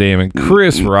 Dude, Matt Damon,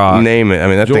 Chris Rock, Name it. I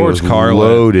mean, that thing was George Carlin,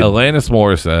 loaded. Alanis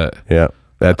Morissette. Yeah,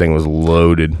 that thing was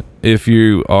loaded. If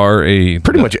you are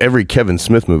Pretty much every Kevin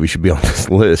Smith movie should be on this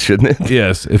list, shouldn't it?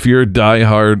 yes, if you're a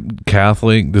diehard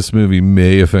Catholic, this movie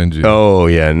may offend you. Oh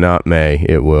yeah, not May.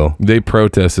 It will. They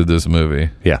protested this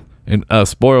movie, Yeah. and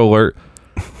spoiler alert,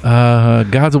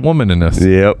 God's a woman in this.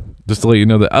 Yep. Just to let you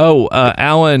know that.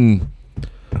 Alan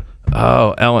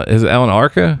is it Alan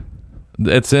Arca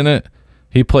that's in it?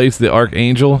 He plays the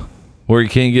archangel where he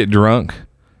can't get drunk.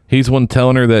 He's one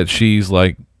telling her that she's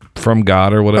like from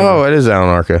God or whatever. Oh, it is Alan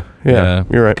Arca. Yeah,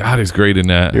 you're right. God, he's great in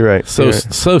that. You're right. So You're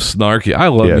right. so snarky. I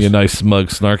love Yes. me a nice smug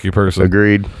snarky person.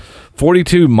 Agreed.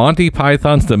 42 Monty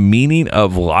Python's The Meaning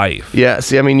of Life. Yeah,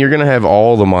 see, I mean, you're going to have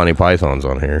all the Monty Pythons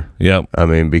on here. Yep. I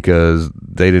mean, because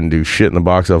they didn't do shit in the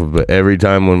box office, but every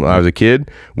time when I was a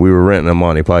kid, we were renting a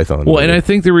Monty Python Well, movie. and I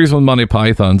think the reason with Monty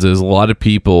Python's is a lot of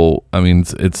people, I mean,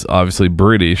 it's obviously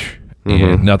British,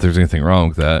 and not that there's anything wrong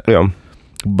with that. Yeah.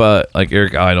 But like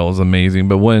Eric Idle is amazing.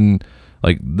 But when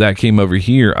like that came over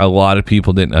here, a lot of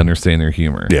people didn't understand their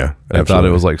humor. Yeah, I thought it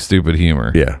absolutely. was like stupid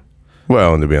humor. Yeah.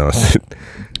 Well, and to be honest,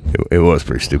 it was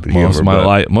pretty stupid humor.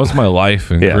 Most of my life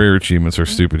and Yeah. career achievements are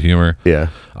stupid humor. Yeah.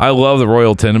 I love the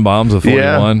Royal Tenenbaums of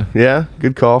 41. Yeah.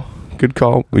 Good call. Good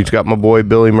call. We've got my boy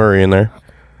Billy Murray in there.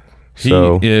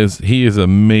 So, He is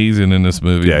amazing in this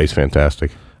movie. yeah, he's fantastic.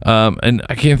 And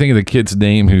I can't think of the kid's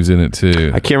name who's in it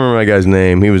too. I can't remember my guy's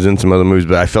name. He was in some other movies,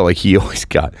 but I felt like he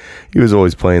was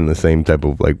always playing the same type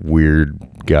of like weird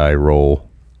guy role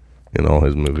in all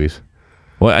his movies.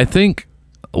 Well, I think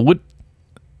what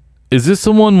is this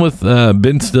the one with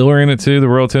Ben Stiller in it too? The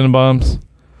Royal Tenenbaums.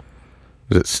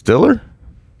 Is it Stiller?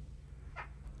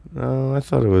 No, I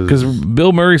thought it was Because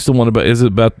Bill Murray's the one about.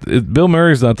 Bill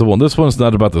Murray's not the one. This one's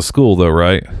not about the school though,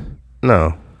 right?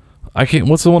 no. I can't.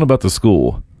 What's the one about the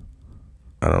school?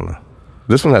 I don't know.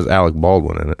 This one has Alec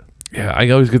Baldwin in it. Yeah, I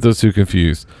always get those two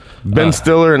confused. Ben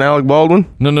Stiller and Alec Baldwin?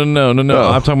 No.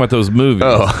 Oh. I'm talking about those movies.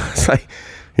 Oh, it's like,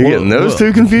 you're getting those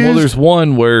two confused? Well, there's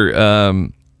one where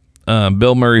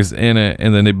Bill Murray's in it,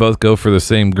 and then they both go for the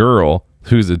same girl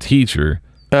who's a teacher.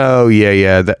 Oh,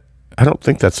 yeah. I don't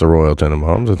think that's the Royal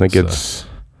Tenenbaums. I think it's...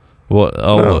 What?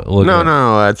 Oh,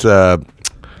 no. That's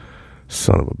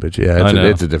son of a bitch. Yeah,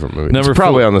 it's a different movie. It's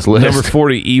probably on this list. Number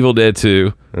 40, Evil Dead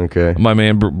 2. Okay. My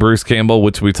man Bruce Campbell,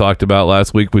 which we talked about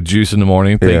last week with Juice in the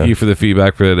Morning. Thank you for the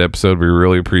feedback for that episode. We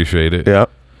really appreciate it. Yeah.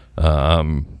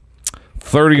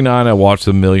 39, I watched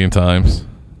a million times.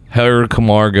 Harold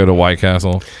Kumar Go to White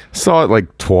Castle. Saw it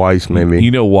like twice, maybe.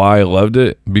 You know why I loved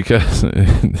it? Because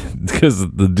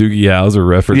the Doogie Howser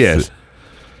reference. Yes.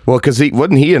 Well, because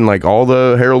wasn't he in like all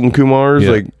the Harold and Kumars?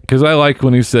 Yeah. Like, because I like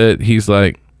when he said he's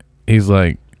like,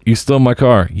 you stole my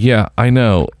car. Yeah, I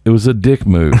know. It was a dick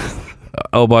move.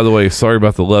 Oh, by the way, sorry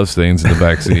about the love stains in the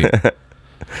back seat.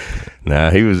 Nah,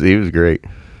 he was great.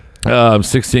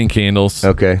 16 Candles.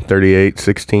 Okay, 38,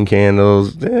 16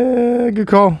 Candles. Good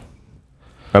call.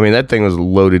 I mean, that thing was a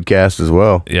loaded cast as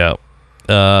well. Yeah.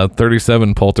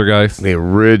 37 Poltergeist. The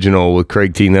original with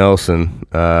Craig T. Nelson.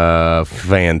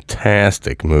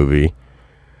 Fantastic movie.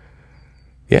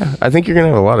 Yeah, I think you're going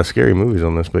to have a lot of scary movies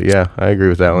on this, but yeah, I agree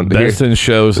with that one. Best in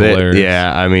Show's hilarious.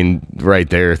 Yeah, I mean, right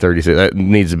there, 36. That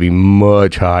needs to be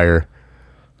much higher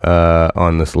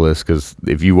on this list, because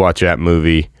if you watch that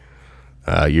movie,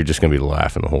 you're just going to be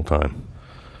laughing the whole time.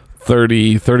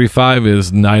 35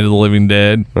 is Night of the Living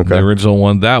Dead, the original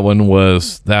one.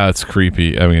 That's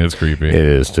creepy. I mean, it's creepy. It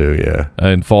is too, yeah.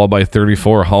 And followed by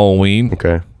 34, Halloween.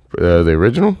 Okay. The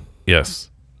original? Yes.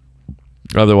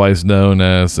 Otherwise known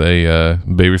as a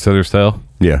Babysitter's Tale.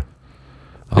 Yeah.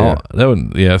 Oh, that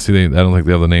one. Yeah. See, I don't think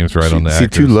they have the names right on the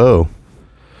actors. Too low.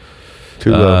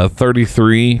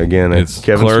 33. Again, it's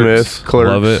Kevin Smith. Clerks.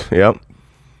 Love it. Yep.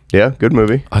 Yeah, good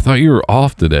movie. I thought you were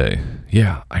off today.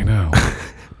 Yeah, I know.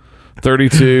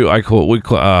 32. I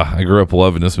grew up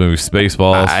loving this movie,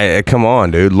 Spaceballs. Come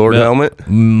on, dude. Lord Helmet.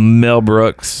 Mel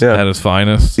Brooks at his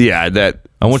finest. Yeah, that.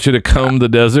 I want you to comb the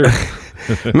desert.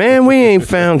 Man, we ain't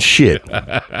found shit.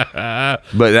 But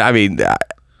I mean,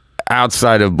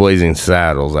 outside of Blazing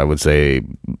Saddles, I would say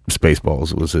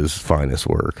Spaceballs was his finest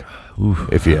work.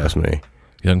 If you ask me.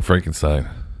 Young Frankenstein.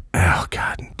 Oh,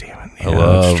 God damn it. Yeah,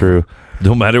 that's true.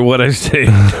 No matter what I say,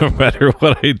 no matter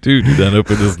what I do not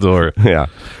open this door. Yeah.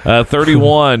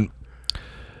 31,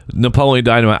 Napoleon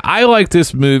Dynamite. I like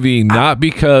this movie not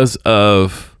because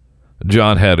of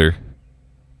John Heder.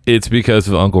 It's because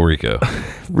of Uncle Rico.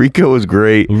 Rico was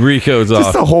great. Rico is just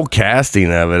awesome. The whole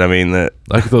casting of it. I mean, I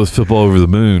could throw this football over the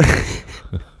moon.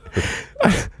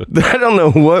 I don't know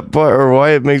what part or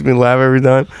why it makes me laugh every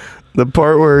time. The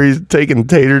part where he's taking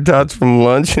tater tots from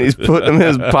lunch and he's putting them in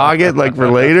his pocket like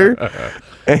for later.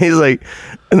 And he's like,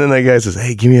 and then that guy says,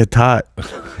 "Hey, give me a tot."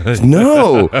 Says,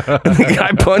 "No." And the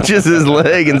guy punches his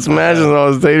leg and smashes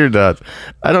all his tater tots.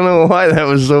 I don't know why that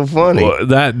was so funny. Well,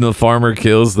 that and the farmer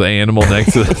kills the animal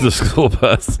next to the school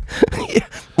bus. Yeah,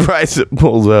 Bryce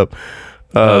pulls up.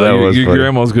 That was your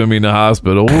grandma's going to be in the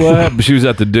hospital. What happened? She was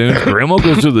at the dunes. Grandma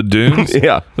goes to the dunes?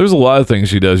 Yeah. There's a lot of things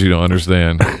she does you don't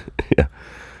understand. Yeah.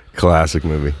 Classic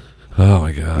movie. Oh,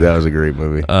 my God. That was a great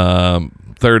movie.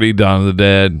 30, Dawn of the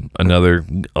Dead. Another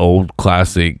old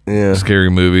classic scary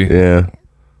movie. Yeah.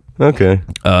 Okay.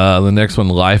 The next one,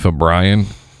 Life of Brian.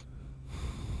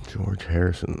 George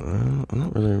Harrison. I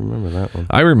don't really remember that one.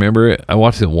 I remember it. I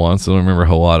watched it once. I don't remember a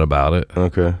whole lot about it.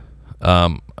 Okay.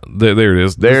 There it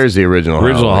is. There's the original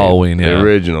Halloween, yeah. The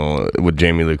original with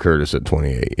Jamie Lee Curtis at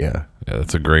 28, yeah. Yeah,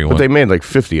 that's a great one. But they made like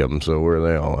 50 of them, so where are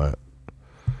they all at?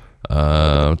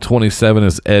 27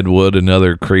 is Ed Wood,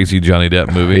 another crazy Johnny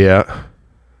Depp movie. Yeah. I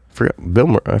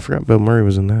forgot Bill Murray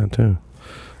was in that, too.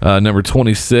 Number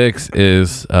 26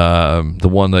 is the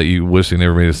one that you wish they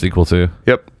never made a sequel to.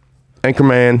 Yep.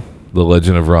 Anchorman. The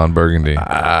Legend of Ron Burgundy.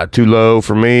 Too low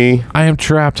for me. I am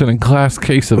trapped in a glass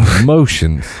case of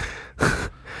emotions.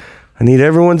 I need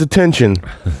everyone's attention.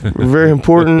 Very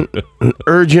important,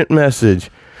 urgent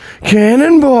message.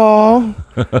 Cannonball.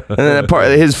 And then that part,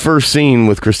 his first scene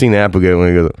with Christina Applegate when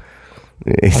he goes,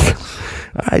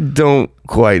 I don't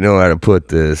quite know how to put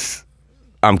this.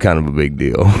 I'm kind of a big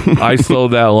deal. I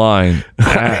slowed that line.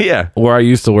 Yeah. Where I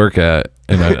used to work at,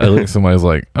 and I looked at somebody, I was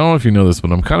like, I don't know if you know this,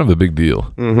 but I'm kind of a big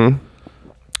deal. Mm-hmm.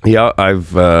 Yeah,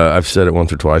 I've said it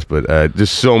once or twice, but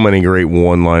just so many great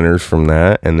one-liners from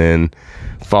that, and then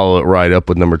follow it right up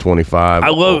with number 25. I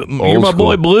love it. You're my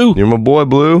boy Blue. You're my boy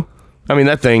Blue. I mean,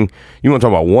 that thing, you want to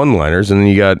talk about one-liners, and then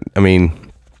you got, I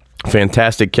mean,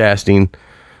 fantastic casting.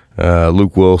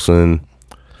 Luke Wilson.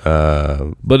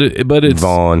 But it's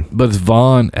Vaughn. But it's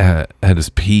Vaughn at his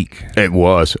peak. It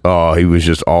was. Oh, he was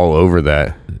just all over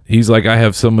that. He's like, I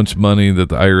have so much money that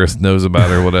the IRS knows about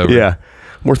or whatever. Yeah.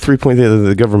 More 3.8 that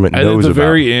the government And knows at the about.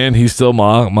 very end, he's still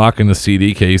mocking the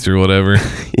CD case or whatever.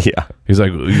 Yeah. He's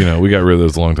like, we got rid of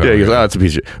those a long time Yeah, he goes, ago. oh, it's a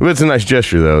piece of shit. But it's a nice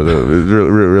gesture, though. It's really,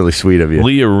 really sweet of you.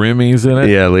 Leah Remy's in it.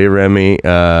 Yeah, Leah Remy.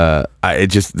 The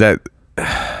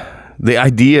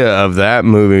idea of that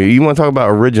movie, you want to talk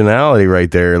about originality right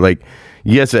there. Like,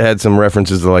 yes, it had some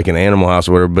references to like an Animal House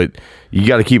or whatever, but you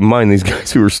got to keep in mind these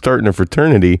guys who are starting a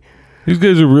fraternity. These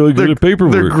guys are really good at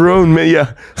paperwork. They're grown men.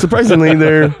 Yeah, surprisingly,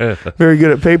 they're very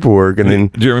good at paperwork. And then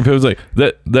Jeremy Piven's like,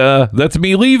 that's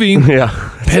me leaving. Yeah,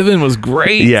 Piven was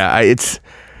great. Yeah, I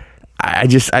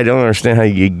don't understand how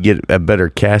you get a better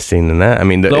casting than that. I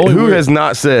mean, who has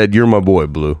not said you're my boy,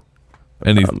 Blue?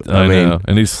 And he's, I know.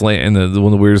 And he's slaying. And one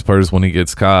of the weirdest parts is when he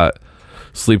gets caught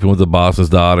sleeping with the boss's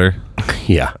daughter.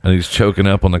 Yeah, and he's choking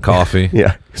up on the coffee.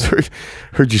 Yeah,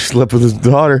 heard you slept with his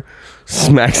daughter.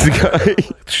 Smacks the guy.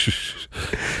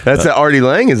 That's Artie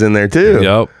Lang is in there too.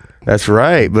 Yep, that's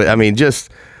right. But I mean,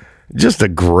 just a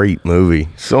great movie.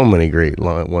 So many great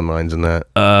one lines in that.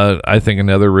 I think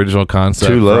another original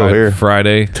concept. Too Low here.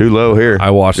 Friday. Too Low here.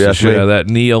 I watched the shit out of that.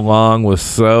 Nia Long was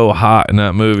so hot in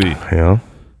that movie. Yeah.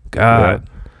 God.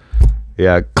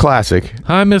 Yeah, classic.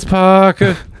 Hi, Miss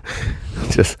Parker.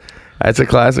 That's a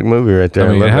classic movie right there.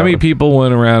 I mean, how many people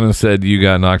went around and said you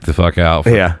got knocked the fuck out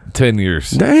for 10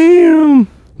 years? Damn.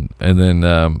 And then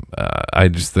I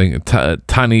just think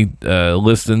Tiny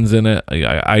Liston's in it. You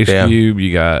got Ice Cube.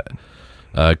 You got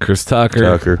Chris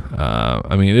Tucker.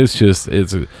 I mean,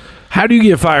 how do you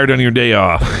get fired on your day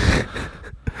off?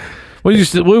 What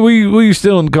were you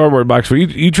still in the cardboard box for?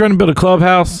 You trying to build a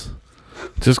clubhouse?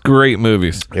 Just great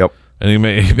movies. Yep. And he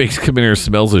makes come in here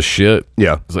smells of shit.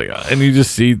 Yeah. It's like, and you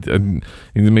just see, it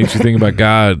makes you think about,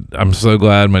 God, I'm so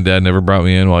glad my dad never brought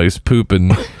me in while he's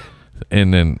pooping.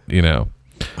 And then,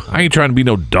 I ain't trying to be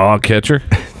no dog catcher.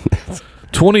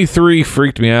 23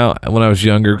 freaked me out when I was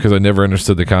younger because I never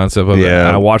understood the concept of it. And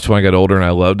I watched when I got older and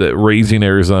I loved it. Raising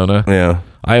Arizona. Yeah.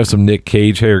 I have some Nick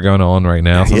Cage hair going on right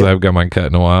now since I haven't got mine cut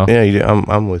in a while. Yeah,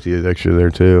 I'm with you actually there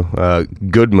too.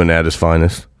 Goodman at his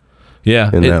finest.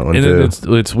 Yeah, in that one and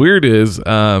too. It's weird is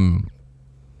the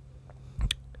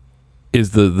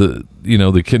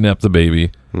they kidnap the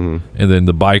baby, and then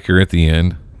the biker at the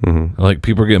end, like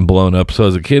people are getting blown up. So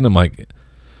as a kid, I'm like,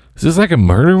 is this like a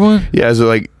murder one? Yeah, so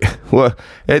like, well,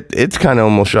 it's kind of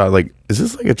almost shot like, is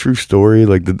this like a true story?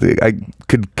 Like I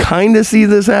could kind of see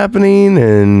this happening,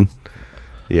 and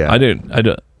yeah,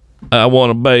 I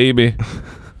want a baby.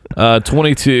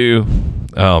 22.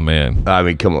 Oh man! I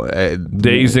mean, come on,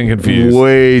 Dazed and Confused.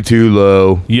 Way too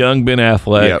low. Young Ben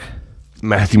Affleck. Yep.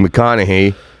 Matthew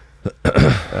McConaughey.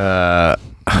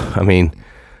 I mean,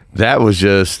 that was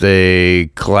just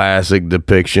a classic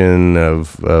depiction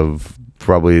of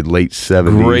probably late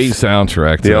 70s. Great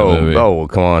soundtrack to that movie. Oh,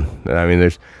 come on! I mean,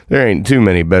 there ain't too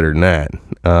many better than that.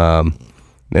 And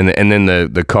then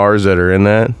the cars that are in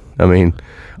that. I mean,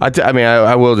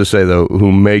 I will just say though,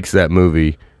 who makes that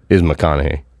movie is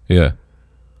McConaughey. Yeah.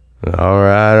 All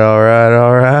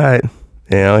right.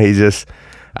 He just,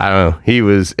 I don't know. He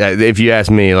was, if you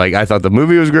ask me, like, I thought the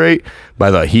movie was great, but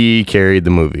I thought he carried the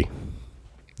movie.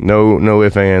 No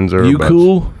ifs, ands, or you buts.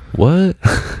 Cool? What?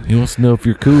 He wants to know if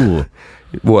you're cool.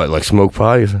 What, like smoke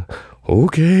pot? He's like,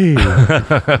 okay.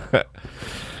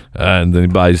 And then he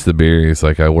buys the beer. He's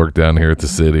like, I work down here at the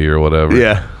city or whatever.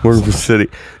 Yeah, work at the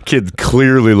city. Kid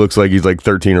clearly looks like he's like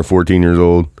 13 or 14 years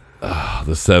old. Oh,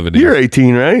 the 70s. You're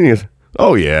 18, right? And he goes,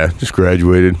 oh, yeah, just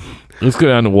graduated. Let's go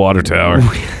down to Water Tower.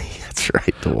 That's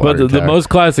right, the Water Tower. But the most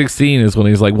classic scene is when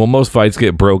he's like, well, most fights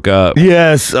get broke up.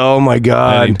 Yes, oh my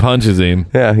God. And he punches him.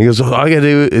 Yeah, he goes, all I got to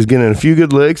do is get in a few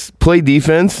good licks, play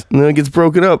defense, and then it gets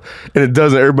broken up. And it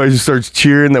doesn't. Everybody just starts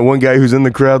cheering. That one guy who's in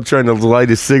the crowd trying to light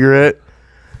his cigarette.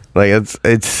 Like,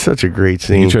 it's such a great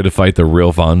scene. He tried to fight the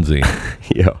real Fonzie.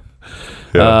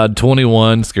 Yeah.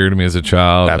 21 scared me as a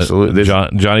child. Absolutely.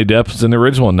 Johnny Depp's in the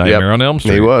original Nightmare on Elm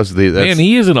Street. He was. Man,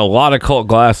 he is in a lot of cult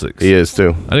classics. He is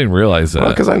too. I didn't realize that.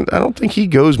 Because I don't think he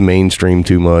goes mainstream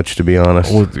too much, to be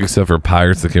honest. Well, except for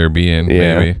Pirates of the Caribbean,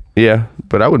 maybe. Yeah,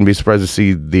 but I wouldn't be surprised to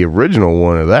see the original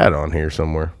one of that on here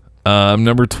somewhere.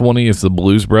 Number 20 is the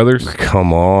Blues Brothers.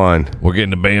 Come on. We're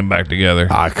getting the band back together.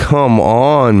 Come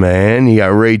on, man. You got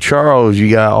Ray Charles.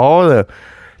 You got all the,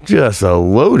 just a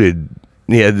loaded,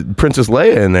 Princess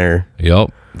Leia in there.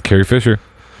 Yep. Carrie Fisher.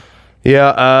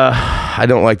 Yeah, I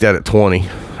don't like that at 20.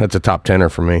 That's a top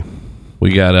 10er for me.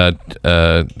 We got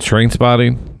Train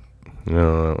Spotting.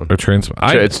 No, that one.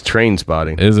 Or It's Train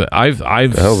Spotting. Is it? I've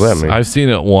The hell's that mean? I've seen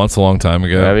it once a long time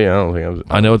ago. Have you? I don't think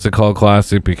I know it's a cult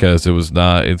classic because it was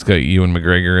not. It's got Ewan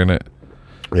McGregor in it.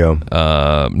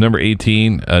 Yeah. Number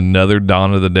 18, another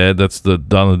Dawn of the Dead. That's the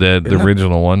Dawn of the Dead, the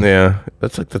original one. Yeah,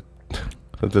 that's like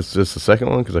that's just the second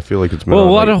one because I feel like it's been Well, on,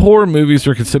 a lot of horror movies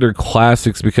are considered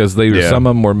classics because some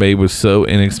of them were made with so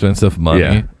inexpensive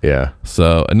money. Yeah.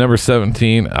 So at number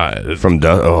 17, From Quentin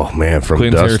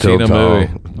Dusk Till Tarantino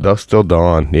Dawn. Dusk Till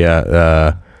Dawn.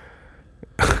 Yeah.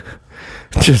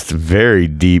 Just very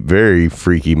deep, very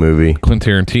freaky movie.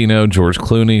 Quentin Tarantino, George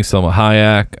Clooney, Selma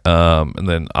Hayek, and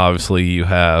then obviously you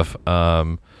have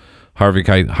Harvey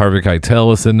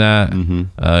Keitel is in that.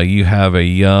 Mm-hmm. You have a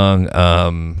young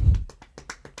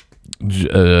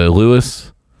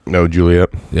Lewis. No, Juliet.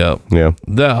 Yep. Yeah.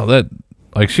 That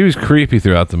like she was creepy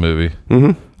throughout the movie.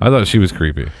 Mm-hmm. I thought she was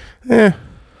creepy. Yeah.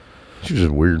 She was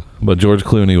just weird. But George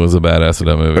Clooney was a badass in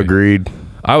that movie. Agreed.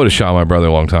 I would have shot my brother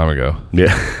a long time ago.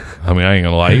 Yeah. I mean, I ain't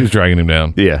gonna lie. He was dragging him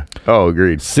down. Yeah. Oh,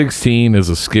 agreed. 16 is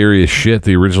the scariest shit.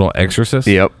 The original Exorcist.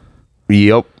 Yep.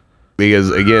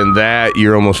 Because again, that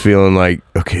you're almost feeling like,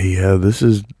 okay, yeah, this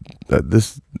is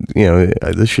this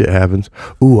shit happens.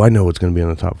 Ooh, I know what's gonna be in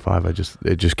the top 5. It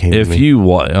just came. If to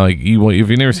me. if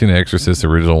you've never seen the Exorcist, the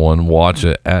original one, watch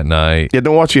it at night. Yeah,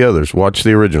 don't watch the others. Watch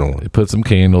the original one. Put some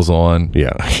candles on.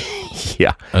 Yeah.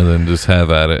 Yeah. And then just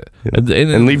have at it. Yeah.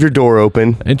 And leave your door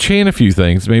open. And chant a few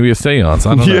things. Maybe a seance.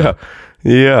 I don't know.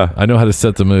 Yeah. I know how to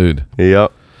set the mood.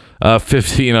 Yep.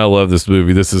 15, I love this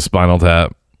movie. This is Spinal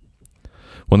Tap.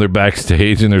 When they're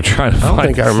backstage and they're trying to find I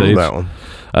don't think I remember that one.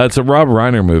 It's a Rob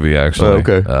Reiner movie, actually. Oh,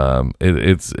 okay.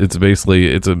 It's basically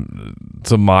it's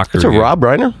a mockery. It's a Rob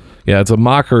Reiner? Yeah, it's a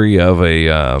mockery of a.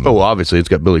 Obviously it's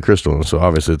got Billy Crystal in it, so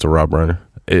obviously it's a Rob Reiner.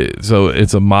 So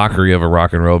it's a mockery of a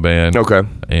rock and roll band. Okay.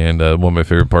 And one of my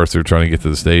favorite parts, they're trying to get to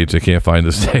the stage. They can't find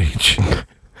the stage.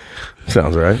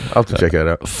 Sounds right. I'll have to check that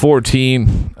out.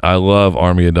 14, I love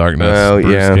Army of Darkness. Oh,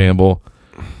 Bruce yeah. Campbell.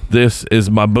 This is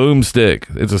my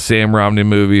boomstick. It's a Sam Romney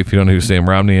movie. If you don't know who Sam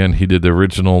Romney is, he did the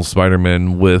original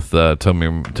Spider-Man with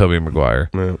Tobey Maguire.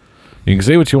 Yeah. You can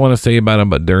say what you want to say about him,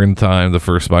 but during the time, the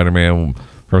first Spider-Man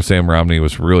from Sam Romney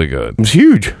was really good. It was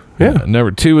huge. Yeah.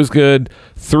 Number 2 was good.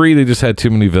 3, they just had too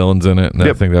many villains in it, and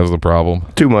I think that was the problem.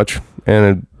 Too much,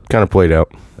 and it kind of played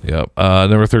out. Yep.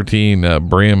 Number 13,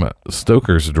 Bram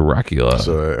Stoker's Dracula.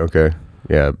 So, okay.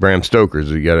 Yeah, Bram Stoker's,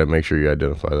 you got to make sure you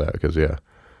identify that, because,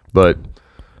 but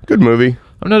good movie.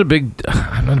 I'm not a big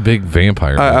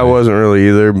vampire movie. I wasn't really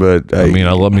either, but I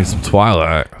love me some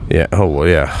Twilight. Yeah. Oh, well,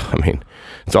 yeah. I mean,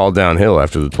 it's all downhill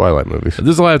after the Twilight movies. This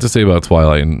is all I have to say about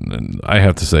Twilight, and I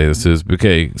have to say this is,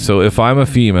 okay, so if I'm a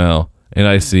female and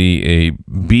I see a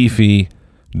beefy,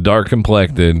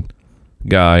 dark-complected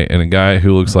guy and a guy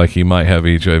who looks like he might have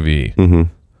HIV,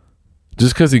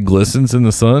 just because he glistens in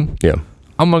the sun,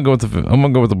 I'm gonna go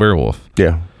with the werewolf.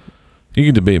 Yeah. You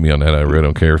can debate me on that. I really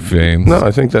don't care. Fans. No,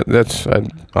 I think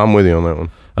I'm with you on that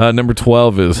one. Number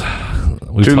 12 is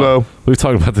Too low. We've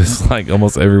talked about this like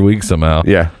almost every week somehow.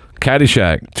 Yeah.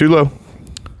 Caddyshack. Too low.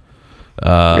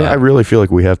 I really feel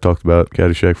like we have talked about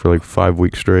Caddyshack for like 5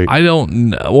 weeks straight. I don't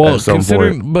know. Well,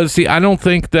 considering, but see, I don't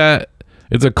think that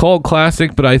it's a cult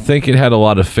classic, but I think it had a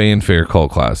lot of fanfare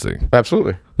cult classic.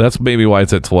 Absolutely. That's maybe why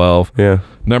it's at 12. Yeah.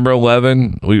 Number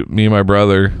 11, me and my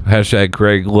brother,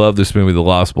 #Craig, love this movie, The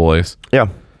Lost Boys. Yeah.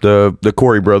 The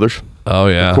Corey brothers. Oh,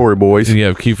 yeah. The Corey boys. And you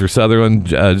have Kiefer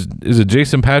Sutherland. Is it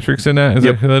Jason Patrick's in that? Is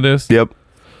that who that is? Yep.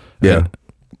 Yeah.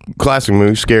 Classic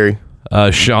movie. Scary.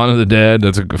 Shaun of the Dead.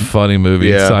 That's a funny movie.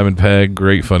 Yeah. Simon Pegg.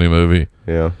 Great funny movie.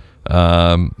 Yeah.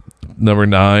 Number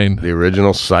 9. The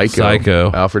original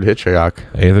Psycho. Alfred Hitchcock.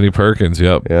 Anthony Perkins.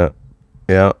 Yep. Yeah.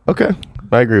 Yeah. Okay.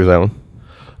 I agree with that one.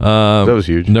 That was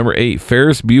huge. Number 8,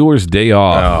 Ferris Bueller's Day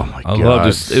Off. Oh my I God, love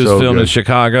this. It was so filmed in good.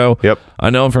 Chicago. Yep. I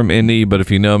know I'm from Indy, but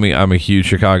if you know me, I'm a huge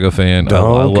Chicago fan. I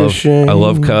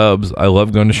love Cubs. I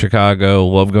love going to Chicago.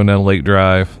 Love going down Lake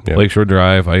Drive, Lakeshore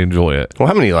Drive. I enjoy it. Well,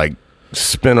 how many like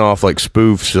spin-off like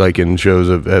spoofs like in shows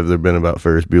have there been about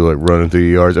Ferris Bueller like running through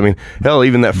the yards? I mean, hell,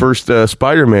 even that first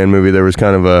Spider-Man movie, there was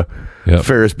kind of a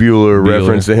Ferris Bueller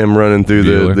reference to him running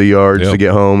through the yards to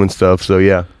get home and stuff. So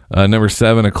yeah. Number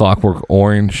 7, A Clockwork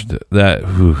Orange. That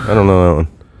I don't know that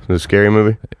one. Is it a scary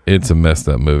movie? It's a messed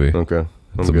up movie. Okay.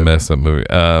 It's a messed up movie.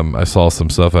 I saw some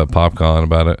stuff at PopCon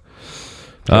about it.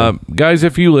 Guys,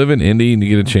 if you live in Indy and you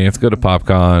get a chance, go to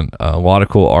PopCon. A lot of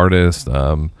cool artists.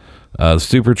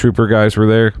 Super Trooper guys were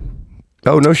there.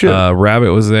 Oh, no shit.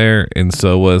 Rabbit was there, and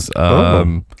so was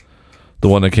the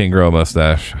one that can't grow a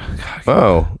mustache.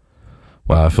 Oh.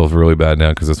 Wow, I feel really bad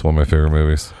now because it's one of my favorite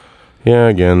movies. Yeah,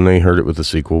 again, they heard it with the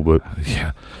sequel, but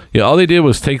Yeah, all they did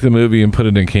was take the movie and put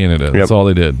it in Canada. That's all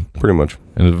they did. Pretty much.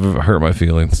 And it hurt my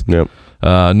feelings. Yep.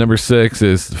 Number 6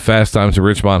 is Fast Times at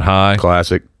Ridgemont High.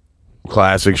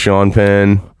 Classic Sean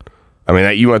Penn. I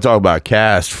mean, you want to talk about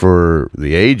cast for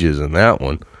the ages in that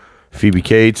one. Phoebe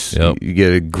Cates, you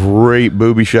get a great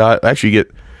booby shot. Actually, you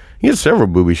get several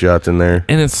booby shots in there.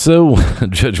 And it's so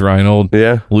Judge Reinhold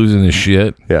losing his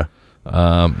shit. Yeah.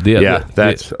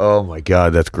 That's oh my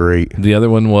God, that's great. The other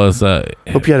one was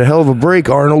hope you had a hell of a break,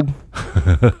 Arnold.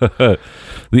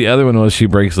 The other one was she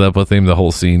breaks up with him, the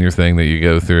whole senior thing that you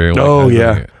go through.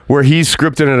 Where he's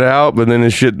scripting it out, but then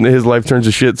his life turns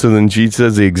to shit, so then she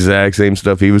says the exact same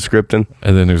stuff he was scripting.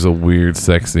 And then there's a weird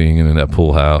sex scene in that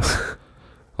pool house.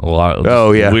 A lot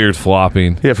of weird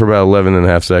flopping. Yeah, for about 11 and a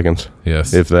half seconds.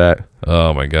 Yes. If that.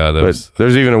 Oh my God.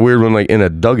 There's even a weird one like in a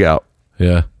dugout.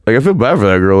 Yeah. Like I feel bad for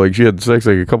that girl. Like she had sex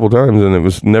like a couple times and it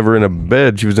was never in a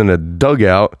bed. She was in a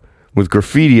dugout with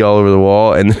graffiti all over the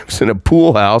wall and it was in a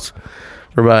pool house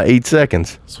for about 8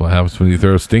 seconds. That's what happens when you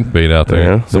throw a stink bait out there.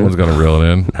 Yeah. Someone's going to reel it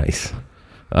in. Nice.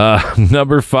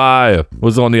 Number 5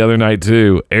 was on the other night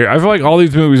too. I feel like all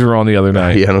these movies were on the other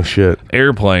night. Yeah, no shit.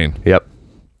 Airplane. Yep.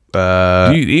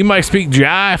 You might speak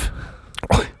jive.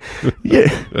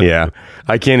 Yeah.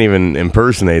 I can't even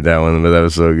impersonate that one, but that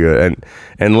was so good.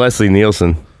 And Leslie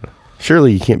Nielsen.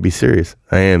 Surely you can't be serious.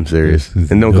 I am serious.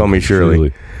 And don't call me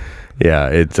Shirley. Yeah,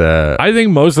 it's I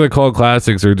think most of the cult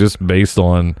classics are just based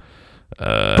on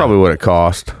probably what it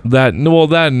cost. That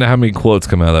and how many quotes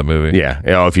come out of that movie.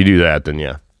 Yeah. If you do that, then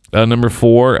yeah. Number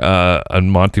 4,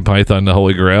 Monty Python and the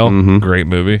Holy Grail. Mm-hmm. Great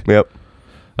movie. Yep.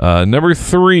 Number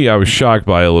 3, I was shocked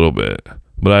by a little bit,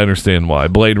 but I understand why.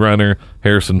 Blade Runner,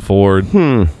 Harrison Ford.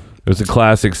 It was a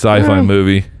classic sci-fi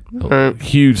movie.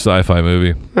 Huge sci-fi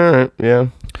movie. All right, yeah.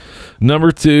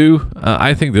 Number 2,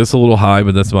 I think this is a little high,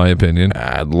 but that's my opinion.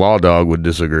 Law Dog would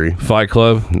disagree. Fight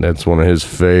Club. That's one of his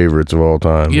favorites of all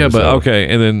time. Yeah, but okay.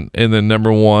 And then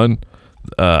number 1,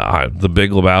 The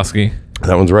Big Lebowski.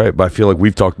 That one's right, but I feel like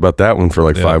we've talked about that one for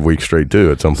like 5 weeks straight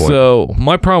too at some point. So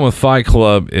my problem with Fight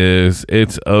Club is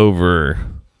it's over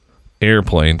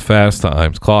Airplane, Fast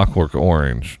Times, Clockwork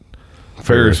Orange,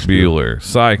 Ferris Bueller,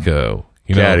 Psycho,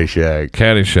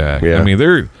 Caddyshack. Yeah. I mean,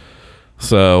 they're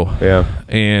so yeah,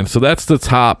 and so that's the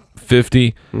top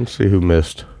 50. Let's see who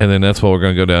missed, and then that's what we're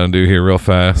gonna go down and do here real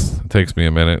fast. It takes me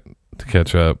a minute to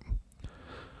catch up.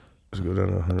 Let's go down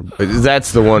to 100.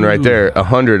 That's the one right there.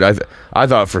 100. I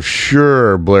thought for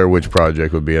sure Blair Witch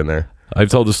Project would be in there. I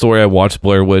told the story. I watched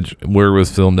Blair Witch where it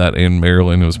was filmed at in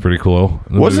Maryland. It was pretty cool.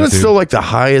 Wasn't it still like the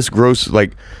highest gross,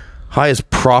 like highest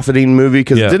profiting movie?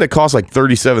 Because didn't it cost like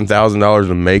 $37,000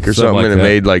 to make or something? And it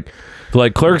made like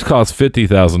Clerks cost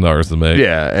 $50,000 to make.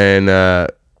 Yeah, and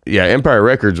Empire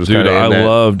Records was kind of. I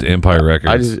loved Empire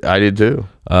Records. I did too.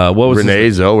 What was Renee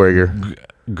Zellweger?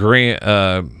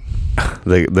 Grant.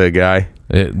 The guy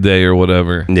or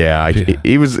whatever. Yeah,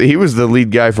 he was the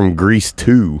lead guy from Grease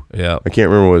 2. Yeah, I can't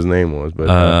remember what his name was,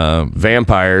 but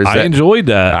Vampires. I enjoyed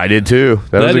that. I did too.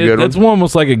 That was a good one. That's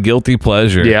almost like a guilty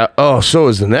pleasure. Yeah. Oh, so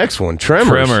is the next one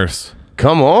Tremors.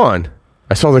 Come on,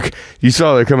 you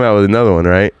saw they come out with another one,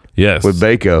 right? Yes, with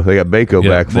Bako. They got Bako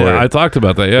back for it. I talked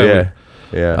about that.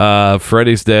 Yeah.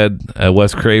 Freddy's Dead.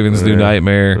 Wes Craven's New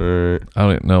Nightmare. Right. I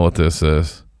don't even know what this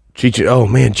is.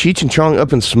 Cheech and Chong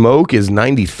Up in Smoke is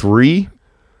 93.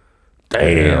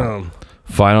 Damn.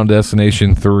 Final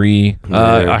Destination 3.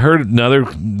 I heard another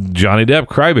Johnny Depp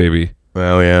Crybaby.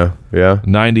 Oh yeah.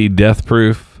 90 Death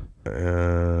Proof.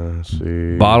 Let's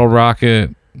see. Bottle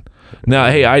Rocket. Now,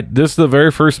 hey, this is the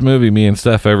very first movie me and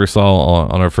Steph ever saw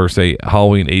on our first date,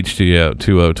 Halloween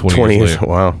H2O 20 years later.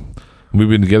 Wow. We've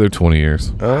been together 20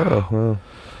 years. Oh, wow.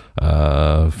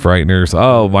 Frighteners.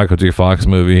 Oh, Michael J. Fox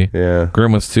movie. Yeah.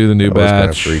 Gremlins 2, The New Batch. Was kind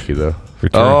of freaky though.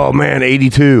 Return. Oh man,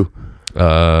 82.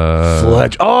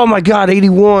 Fletch. Oh my God,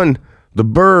 81. The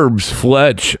Burbs.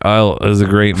 Fletch is a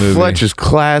great movie. Fletch is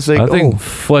classic. I think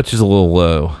Fletch is a little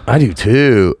low. I do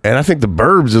too, and I think The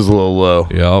Burbs is a little low.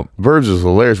 Yep. Burbs is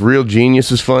hilarious. Real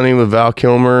Genius is funny with Val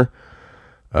Kilmer.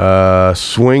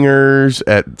 Swingers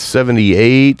at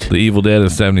 78. The Evil Dead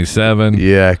at 77.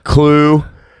 Yeah.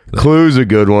 Clue's a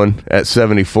good one at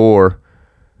 74.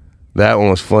 That one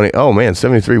was funny. Oh man,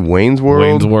 73 Wayne's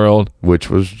World, which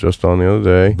was just on the other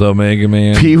day. The Mega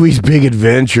Man. Pee-wee's Big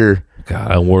Adventure.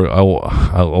 God,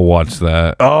 I'll watch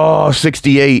that. Oh,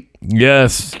 68.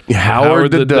 Yes,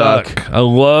 Howard the Duck. I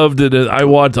loved it. We had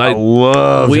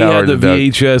the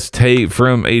VHS tape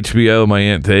from HBO, my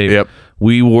aunt tape. Yep.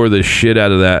 We wore the shit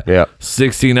out of that. Yep.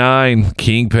 69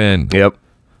 Kingpin. Yep.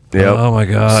 Oh my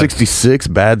God. 66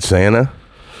 Bad Santa.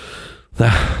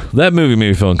 That movie made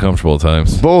me feel uncomfortable at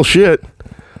times. Bullshit.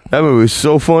 That movie was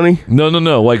so funny. No.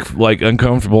 Like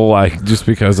uncomfortable. Like just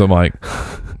because I'm like,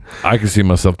 I can see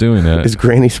myself doing that. Is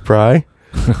Granny spry?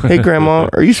 Hey, Grandma,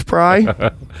 are you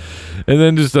spry? And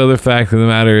then just the other fact of the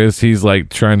matter is he's like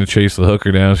trying to chase the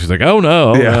hooker down. She's like, oh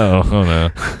no.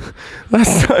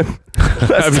 Last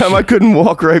time I couldn't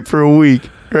walk right for a week.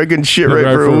 Or I couldn't shit right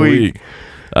for a week.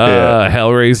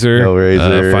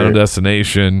 Hellraiser, Final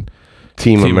Destination,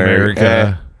 Team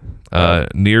America.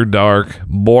 Near Dark,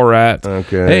 Borat.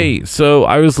 Okay. Hey, so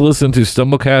I was listening to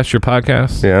Stumblecast, your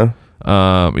podcast. Yeah.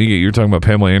 You're talking about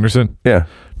Pamela Anderson? Yeah.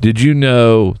 Did you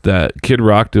know that Kid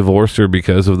Rock divorced her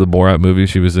because of the Borat movie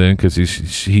she was in? Because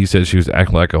he said she was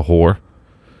acting like a whore.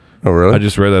 Oh, really? I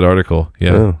just read that article.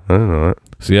 Yeah. Oh, I don't know that.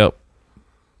 So, yep.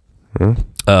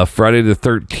 Friday the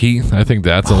 13th. I think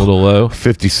that's a little low.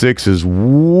 56 is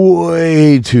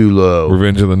way too low.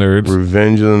 Revenge of the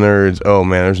Nerds. Oh,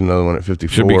 man, there's another one at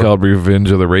 54. Should be called Revenge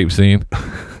of the Rape Scene.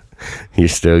 You're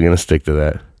still going to stick to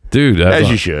that. Dude,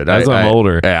 you should. As I'm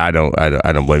older. I don't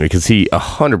blame you because he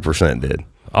 100% did.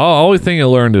 Only thing I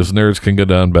learned is nerds can go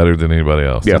down better than anybody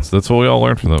else. Yeah. That's what we all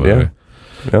learned from the movie.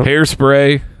 Yeah.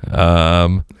 Hairspray.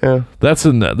 That's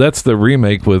the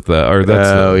remake with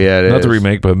not the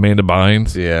remake, but Amanda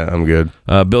Bynes. Yeah, I'm good.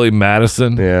 Billy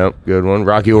Madison. Yeah, good one.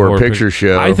 Rocky Horror Picture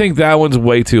Show. I think that one's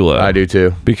way too low. I do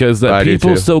too. Because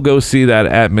people still go see that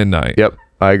at midnight. Yep,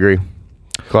 I agree.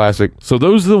 Classic. So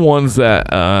those are the ones that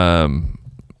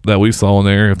we saw in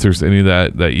there. If there's any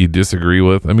that you disagree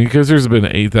with, I mean, because there's been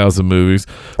 8,000 movies.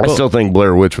 I still think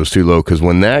Blair Witch was too low because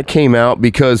when that came out,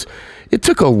 because it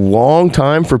took a long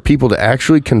time for people to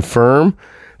actually confirm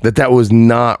that was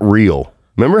not real.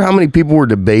 Remember how many people were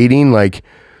debating like,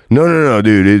 no,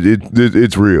 dude,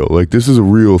 it's real. Like this is a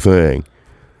real thing.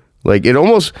 Like I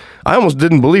almost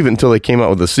didn't believe it until they came out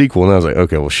with the sequel, and I was like,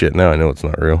 okay, well, shit, now I know it's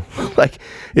not real. Like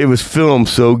it was filmed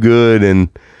so good and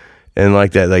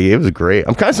like that, like it was great.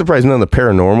 I'm kind of surprised none of the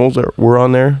paranormals were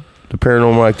on there. The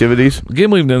Paranormal Activities.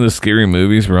 Again, we've done the scary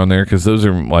movies were on there because those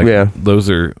are like those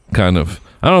are kind of,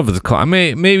 I don't know if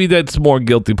it's maybe that's more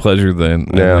guilty pleasure than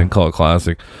cult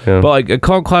classic. Yeah. But like a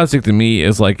cult classic to me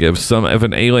is like if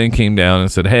an alien came down and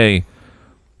said, "Hey,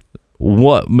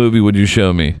 what movie would you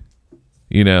show me?"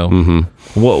 You know,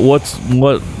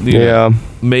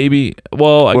 maybe.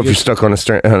 Well, what if you're stuck on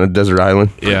a desert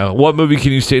island? Yeah, what movie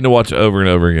can you stand to watch over and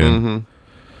over again?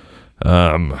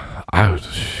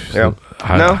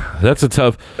 That's a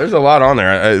tough. There's a lot on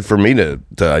there for me to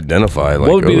identify. Like,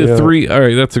 what would be the three? All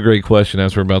right, that's a great question.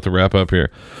 As we're about to wrap up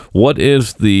here, what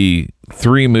is the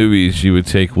 3 movies you would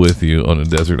take with you on a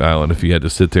desert island if you had to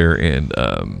sit there and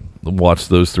watch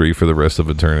those 3 for the rest of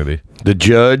eternity? The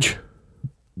Judge.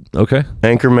 Okay.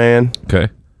 Anchorman. Okay.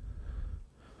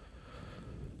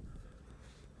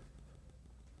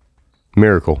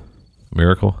 Miracle.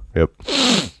 Yep.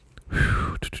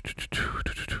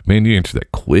 Man, you answered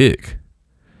that quick.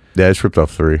 Yeah, I just ripped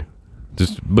off 3.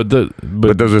 But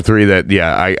those are 3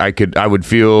 that I would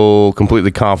feel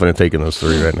completely confident taking those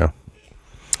 3 right now.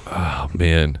 Oh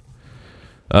man.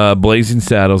 Blazing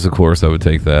Saddles, of course, I would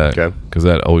take that. Okay. Because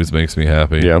that always makes me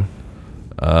happy. Yeah.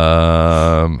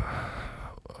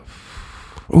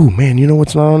 Oh man, you know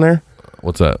what's not on there?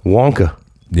 What's that? Wonka.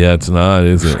 Yeah, it's not,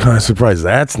 is it? I'm kind of surprised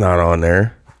that's not on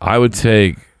there. I would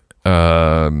take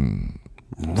Wrong,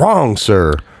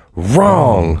 sir.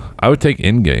 Wrong. I would take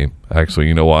Endgame, actually.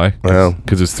 You know why? Well,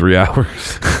 because it's 3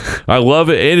 hours. I love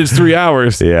it, and it's 3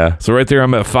 hours. Yeah. So right there,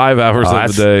 I'm at 5 hours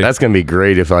of the day. That's gonna be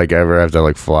great if I ever have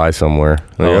to fly somewhere.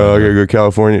 I gotta go to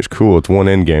California. It's cool. It's one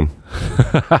Endgame.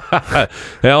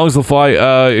 How long's the flight?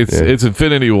 It's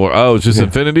Infinity War. Oh, it's just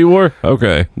Infinity War.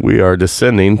 Okay. We are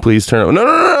descending. Please turn up.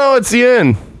 No. It's the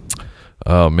end.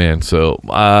 Oh man, so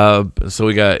we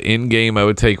got Endgame. I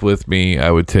would take with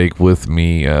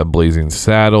me Blazing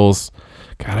Saddles.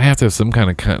 God, I have to have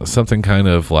something kind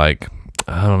of like,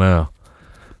 I don't know.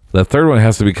 The third one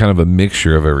has to be kind of a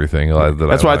mixture of everything.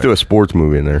 That's why I threw a sports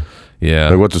movie in there. Yeah.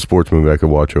 Like, what's a sports movie I could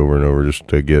watch over and over just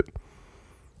to get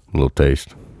a little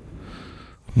taste?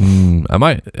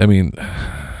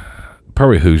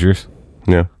 Probably Hoosiers.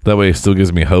 Yeah. That way it still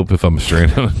gives me hope if I'm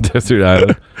stranded on a desert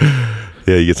island.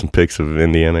 Yeah, you get some pics of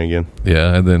Indiana again.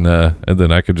 Yeah, and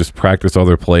then I could just practice all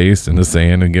their plays in the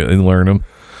sand and learn them.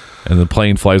 And the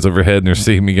plane flies overhead, and they're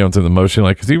seeing me going through the motion.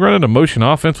 Like, is he running a motion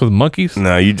offense with monkeys?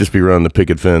 No, you'd just be running the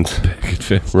picket fence.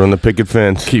 Run the picket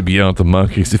fence. Keep yelling at the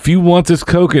monkeys. If you want this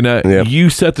coconut,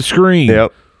 you set the screen.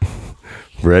 Yep.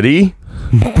 Ready?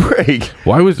 Break.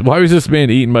 Why was this man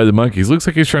eaten by the monkeys? Looks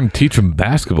like he's trying to teach them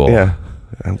basketball. Yeah.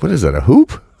 What is that? A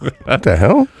hoop? What the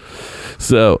hell?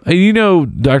 So, hey,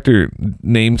 Dr.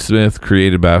 Namesmith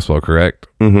created basketball, correct?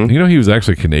 Mm-hmm. He was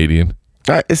actually Canadian.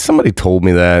 Somebody told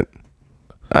me that.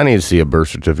 I need to see a birth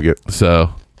certificate.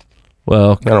 So,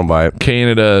 well, I don't buy it.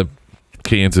 Canada,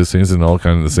 Kansas isn't all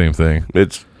kind of the same thing.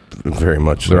 It's very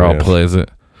much. They're all pleasant.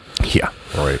 Yeah,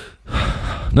 right.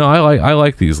 No, I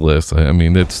like these lists. I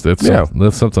mean, that's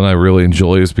something I really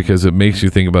enjoy, is because it makes you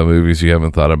think about movies you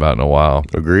haven't thought about in a while.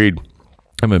 Agreed.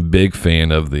 I'm a big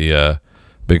fan of this,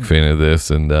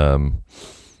 and I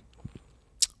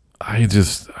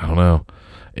don't know.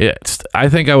 I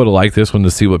think I would have liked this one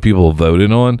to see what people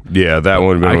voted on. Yeah, that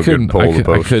would have been a good poll to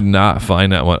post. I could not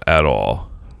find that one at all.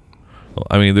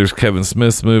 I mean, there's Kevin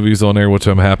Smith's movies on there, which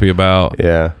I'm happy about.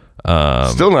 Yeah.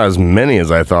 Still not as many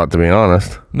as I thought, to be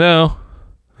honest. No.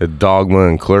 Dogma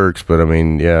and Clerks, but I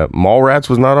mean, yeah. Mallrats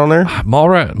was not on there?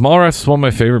 Mallrats is one of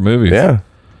my favorite movies. Yeah.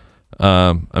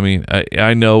 I mean,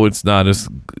 I know it's not as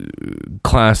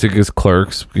classic as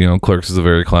Clerks. You know, Clerks is a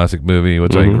very classic movie,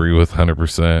 which I agree with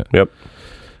 100%. Yep.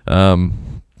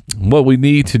 What we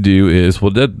need to do is,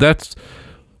 that's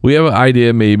we have an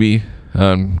idea maybe.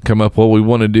 Come up. What we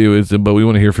want to do is, but we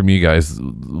want to hear from you guys.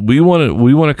 We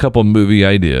want a couple movie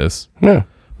ideas. Yeah.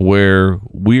 Where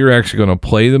we are actually going to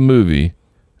play the movie,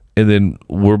 and then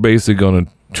we're basically going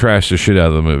to trash the shit out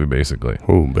of the movie, basically.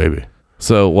 Oh, baby.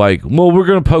 So, like, well, we're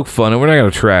going to poke fun, and we're not going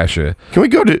to trash it. Can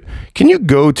you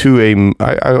go to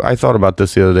I thought about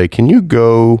this the other day. Can you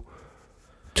go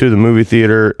to the movie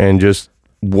theater and just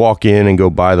walk in and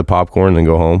go buy the popcorn and then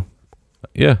go home?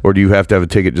 Yeah. Or do you have to have a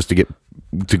ticket just to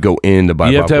go in to buy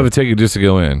popcorn? You have to have a ticket just to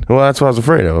go in. Well, that's what I was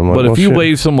afraid of. I'm like, but if you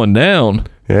wave someone down...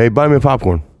 Hey, buy me a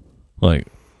popcorn. Like...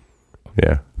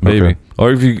 Yeah, maybe. Okay.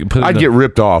 Or if you put, I'd get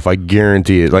ripped off. I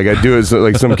guarantee it. Like I do it. So,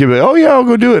 like some kid, be like, oh yeah, I'll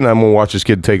go do it, and I'm gonna watch this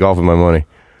kid take off with my money.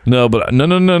 No, but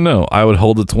no. I would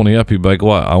hold the 20 up. You'd be like,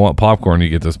 "What? I want popcorn. You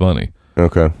get this money."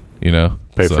 Okay. You know,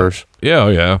 pay first. Yeah,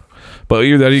 yeah. But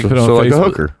either that, you can put it on Facebook. like a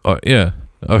hooker. Yeah.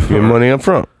 Get money up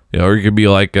front. Yeah, or you could be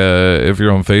like, if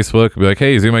you're on Facebook, be like,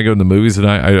 "Hey, is anybody going to the movies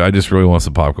tonight? I just really want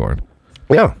some popcorn."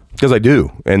 Yeah, because I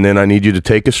do, and then I need you to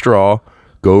take a straw,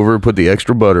 go over, put the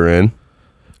extra butter in.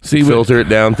 Filter it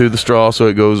down through the straw so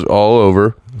it goes all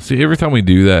over. See, every time we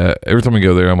do that, every time we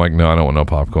go there, I'm like, no, I don't want no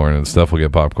popcorn. And Steph will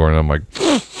get popcorn. And I'm like,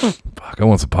 fuck, I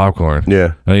want some popcorn.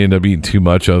 Yeah. I end up eating too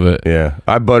much of it. Yeah.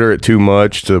 I butter it too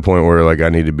much to the point where like I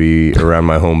need to be around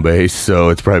my home base. So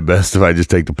it's probably best if I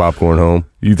just take the popcorn home.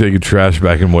 You take your trash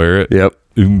back and wear it? Yep.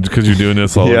 Because you're doing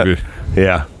this all over.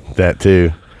 Yeah, that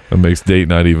too. It makes date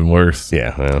night even worse.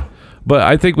 Yeah, well. But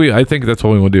I think that's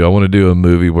what we want to do. I want to do a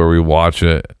movie where we watch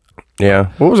it.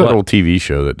 Yeah, what was that old TV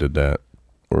show that did that?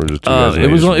 Or just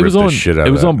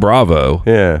it was on Bravo.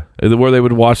 Yeah, where they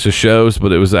would watch the shows,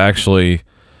 but it was actually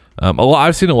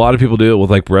I've seen a lot of people do it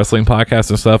with like wrestling podcasts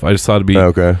and stuff. I just thought it'd be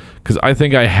okay because I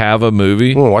think I have a movie.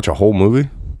 You want to watch a whole movie?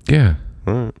 Yeah.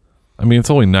 All right. I mean, it's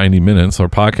only 90 minutes. Our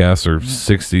podcasts are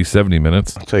 60, 70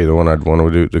 minutes. I'll tell you the one I'd want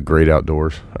to do, The Great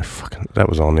Outdoors. That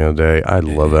was on the other day. I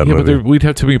love that movie. But we'd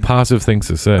have too many positive things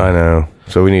to say. I know.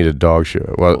 So we need a dog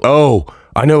show. Well,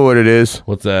 I know what it is.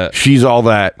 What's that? She's All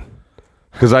That.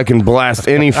 Because I can blast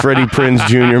any Freddie Prinze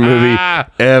Jr. movie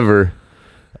ever.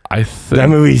 That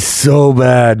movie's so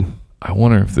bad. I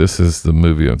wonder if this is the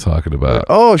movie I'm talking about.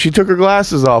 Oh, she took her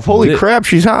glasses off. Holy crap,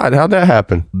 she's hot. How'd that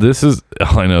happen? This is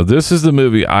the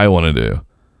movie I want to do.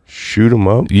 Shoot 'em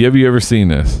Up? Have you ever seen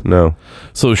this? No.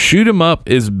 So Shoot 'em Up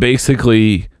is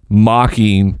basically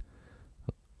mocking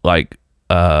like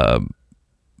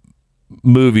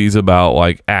movies about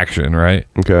like action, right?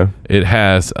 Okay. It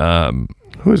has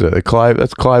who is that?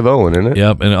 That's Clive Owen, isn't it?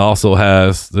 Yep, and it also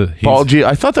has Paul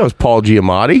I thought that was Paul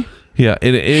Giamatti. Yeah,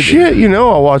 shit,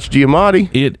 I'll watch Giamatti.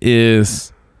 It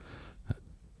is.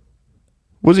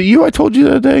 Was it you I told you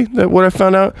the other day that what I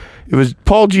found out? It was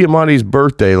Paul Giamatti's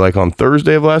birthday, like on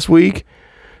Thursday of last week.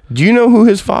 Do you know who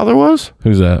his father was?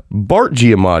 Who's that? Bart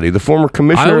Giamatti, the former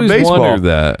commissioner of baseball. I always wondered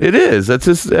that. It is. That's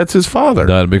his father.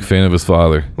 Not a big fan of his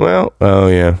father. Well, oh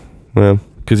yeah. Well,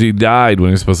 because he died when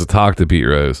he was supposed to talk to Pete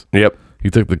Rose. Yep. He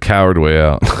took the coward way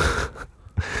out.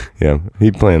 Yeah, he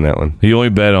playing that one. He only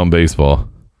bet on baseball.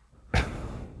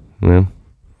 Yeah.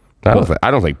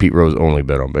 I don't think Pete Rose only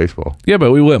bet on baseball. Yeah,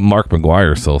 but we let Mark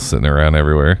McGwire still sitting around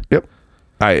everywhere. Yep.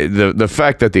 The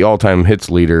fact that the all-time hits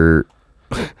leader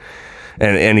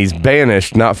and he's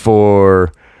banished not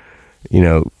for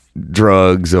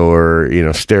drugs or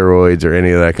steroids or any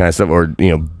of that kind of stuff, or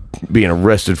being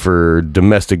arrested for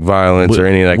domestic violence or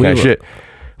any of that kind of shit.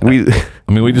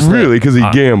 We just really because he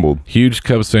gambled. Huge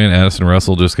Cubs fan Addison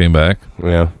Russell just came back.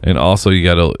 Yeah, and also you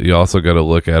also got to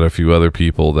look at a few other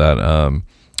people that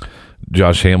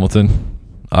Josh Hamilton.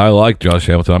 I like Josh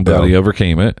Hamilton. I'm glad he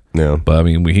overcame it. Yeah, but I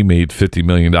mean he made $50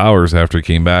 million after he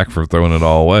came back for throwing it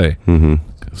all away.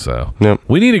 Mm-hmm. So Yep.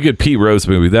 we need a good Pete Rose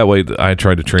movie. That way I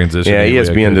tried to transition. Yeah, any way I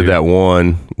ESPN could did here. that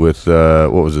one with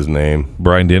what was his name?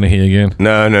 Brian Dennehy again.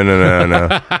 No. No,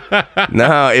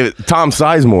 Tom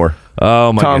Sizemore.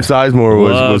 Oh my Tom God. Sizemore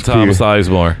Love was Tom Pete.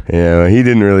 Sizemore. Yeah, he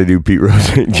didn't really do Pete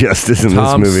Rose justice in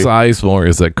Tom this movie. Sizemore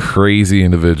is a crazy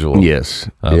individual. Yes.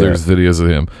 There's videos of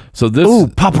him. So this Ooh,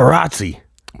 Paparazzi.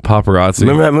 Paparazzi.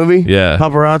 Remember that movie? Yeah.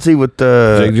 Paparazzi with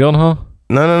Jake Gyllenhaal?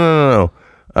 No.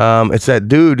 It's that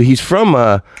dude. He's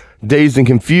from Dazed and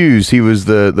Confused. He was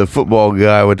the football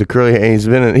guy with the curly hair. He's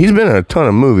been in a ton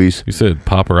of movies. You said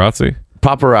Paparazzi?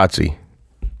 Paparazzi.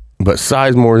 But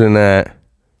Sizemore's in that.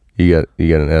 You got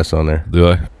an S on there. Do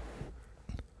I?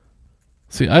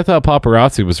 See, I thought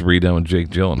Paparazzi was redone with Jake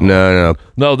Gyllenhaal. No.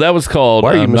 No, that was called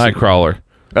Why are you missing- Nightcrawler.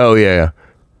 Oh yeah.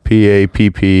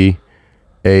 PAPPARAZZI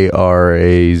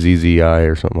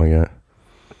or something like that.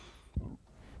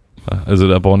 Is it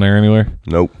up on there anywhere?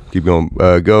 Nope. Keep going.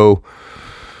 Go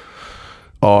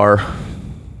RAZZ.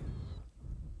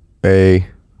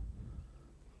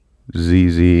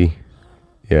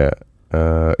 Yeah.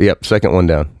 Yep. Second one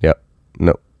down. Yep.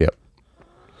 Nope. Yep.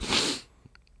 Let's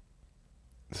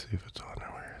see if it's on there.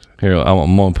 Where is it? Here,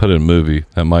 I'm going to put in a movie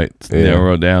that might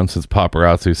narrow it down since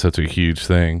Paparazzi is such a huge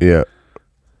thing. Yeah.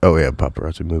 Oh yeah,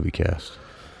 Paparazzi movie cast.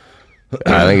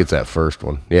 I think it's that first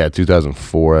one. Yeah,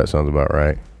 2004. That sounds about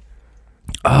right.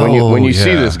 When you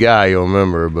see this guy, you'll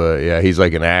remember. But yeah, he's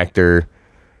like an actor.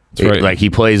 Right. Like he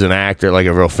plays an actor, like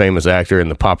a real famous actor, and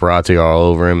the paparazzi are all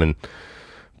over him, and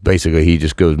basically he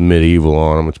just goes medieval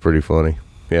on him. It's pretty funny.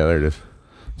 Yeah, there it is.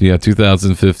 Yeah,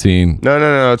 2015.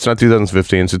 No, it's not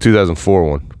 2015. It's a 2004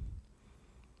 one.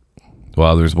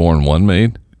 Wow, there's more than one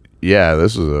made? Yeah,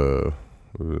 this is a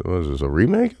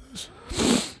remake of this?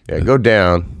 Yeah, go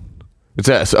down. It's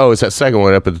that second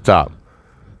one up at the top.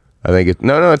 I think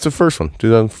it's the first one,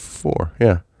 2004.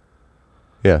 Yeah,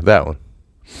 that one.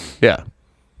 Yeah.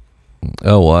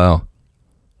 Oh, wow.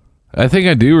 I think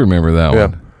I do remember that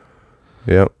one.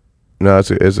 Yep. No,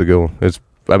 it's a good one. It's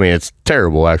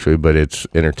terrible actually, but it's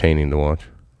entertaining to watch.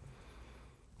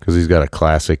 Because he's got a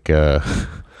classic. What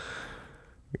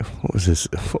was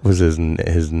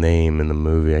his name in the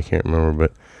movie? I can't remember,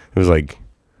 but it was like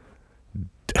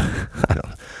I don't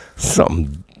know,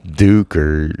 something Duke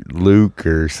or Luke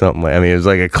or something like. I mean, it was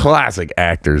like a classic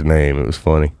actor's name. It was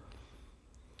funny.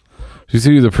 Did you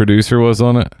see who the producer was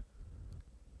on it?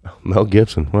 Mel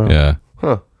Gibson. Wow. Yeah.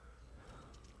 Huh.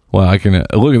 Well, I can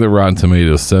look at the Rotten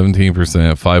Tomatoes, 17%,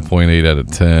 5.8 out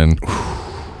of 10.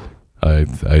 I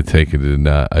take it did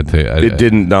not. It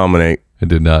didn't dominate. It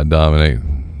did not dominate.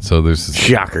 So there's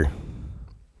Shocker.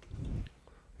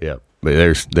 Yep. But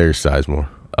there's Sizemore.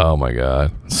 Oh my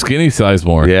God, Skinny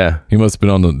Sizemore. Yeah. He must have been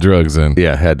on the drugs then.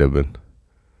 Yeah, had to have been.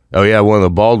 Oh yeah, one of the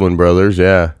Baldwin brothers.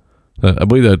 Yeah. I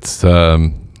believe that's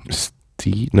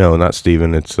Steve. No, not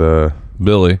Steven. It's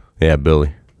Billy. Yeah,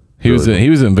 Billy. He was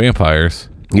in Vampires.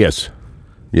 Yes.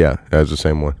 Yeah, that's the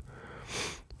same one.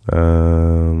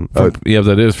 Yeah,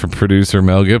 that is from producer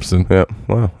Mel Gibson. Yeah.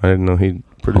 Wow, I didn't know he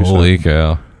produced. Holy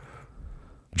cow!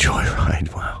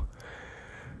 Joyride. Wow.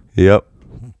 Yep.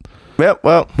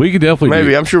 Well, we could definitely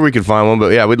maybe. I'm sure we could find one,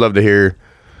 but yeah, we'd love to hear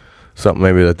something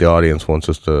maybe that the audience wants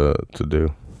us to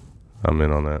do. I'm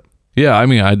in on that. Yeah, I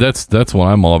mean, that's what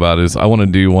I'm all about. Is I want to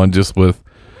do one just with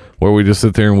where we just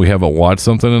sit there and we haven't watched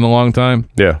something in a long time.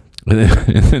 Yeah. And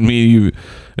then me and you,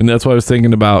 and that's why I was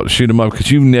thinking about Shoot 'Em Up,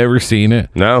 because you've never seen it.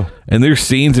 No. And there's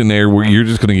scenes in there where you're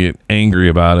just going to get angry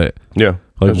about it. Yeah.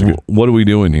 Like, what are we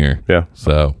doing here? Yeah.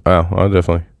 So. Oh, I'll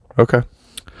definitely. Okay.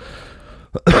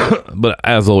 But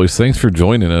as always, thanks for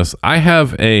joining us. I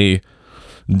have a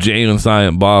Jay and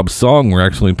Silent Bob song we're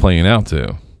actually playing out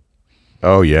to.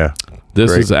 Oh, yeah.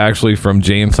 This Great. is actually from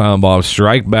Jay and Silent Bob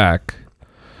Strike Back.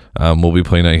 We'll be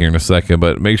playing that here in a second,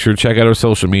 but make sure to check out our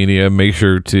social media. Make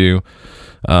sure to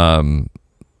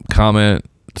comment,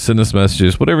 send us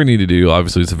messages, whatever you need to do.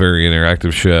 Obviously, it's a very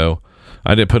interactive show.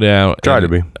 I didn't put out I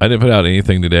didn't put out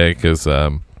anything today because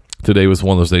today was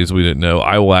one of those days we didn't know.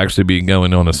 I will actually be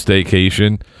going on a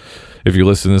staycation. If you're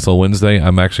listening to this on Wednesday,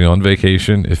 I'm actually on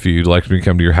vacation. If you'd like me to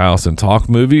come to your house and talk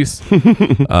movies,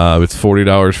 it's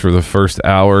 $40 for the first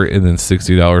hour and then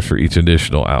 $60 for each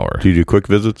additional hour. Do you do quick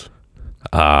visits?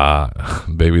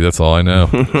 Baby, that's all I know.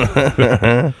 All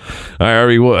right,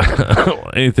 Harvey,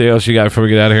 what? Anything else you got before we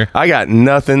get out of here? I got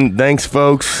nothing. Thanks,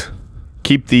 folks.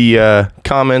 Keep the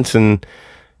comments and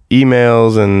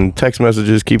emails and text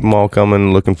messages. Keep them all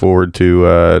coming. Looking forward to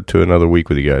another week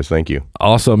with you guys. Thank you.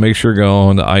 Also, make sure to go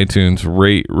on to iTunes,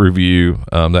 rate, review.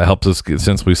 That helps us get,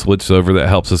 since we switched over, that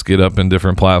helps us get up in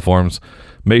different platforms.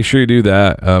 make sure you do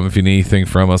that. If you need anything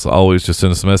from us, always just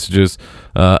send us messages.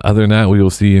 Other than that, we will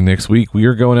see you next week. We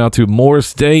are going out to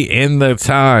Morris Day in the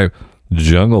Time.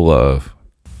 Jungle Love.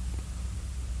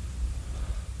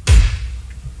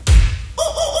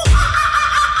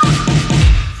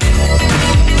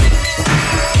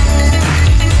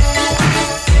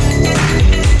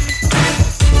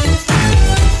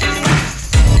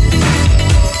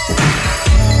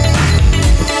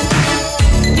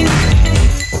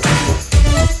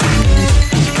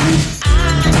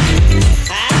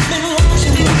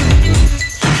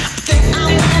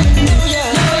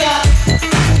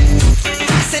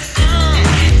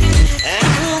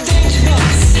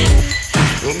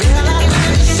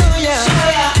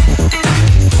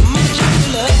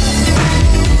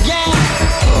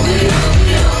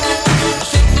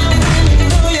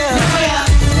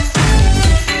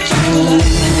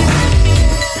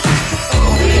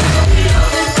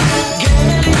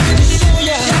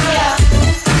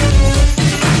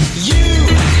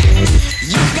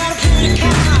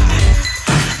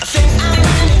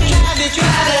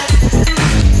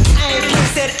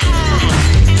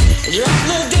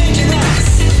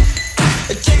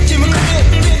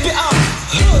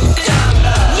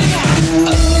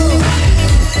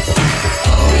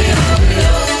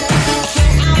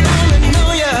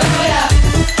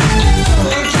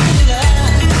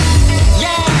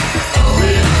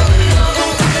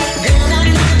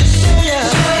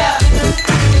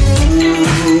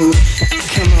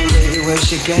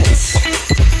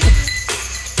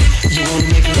 You wanna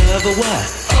make love or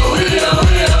what? Oh yeah, oh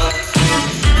yeah.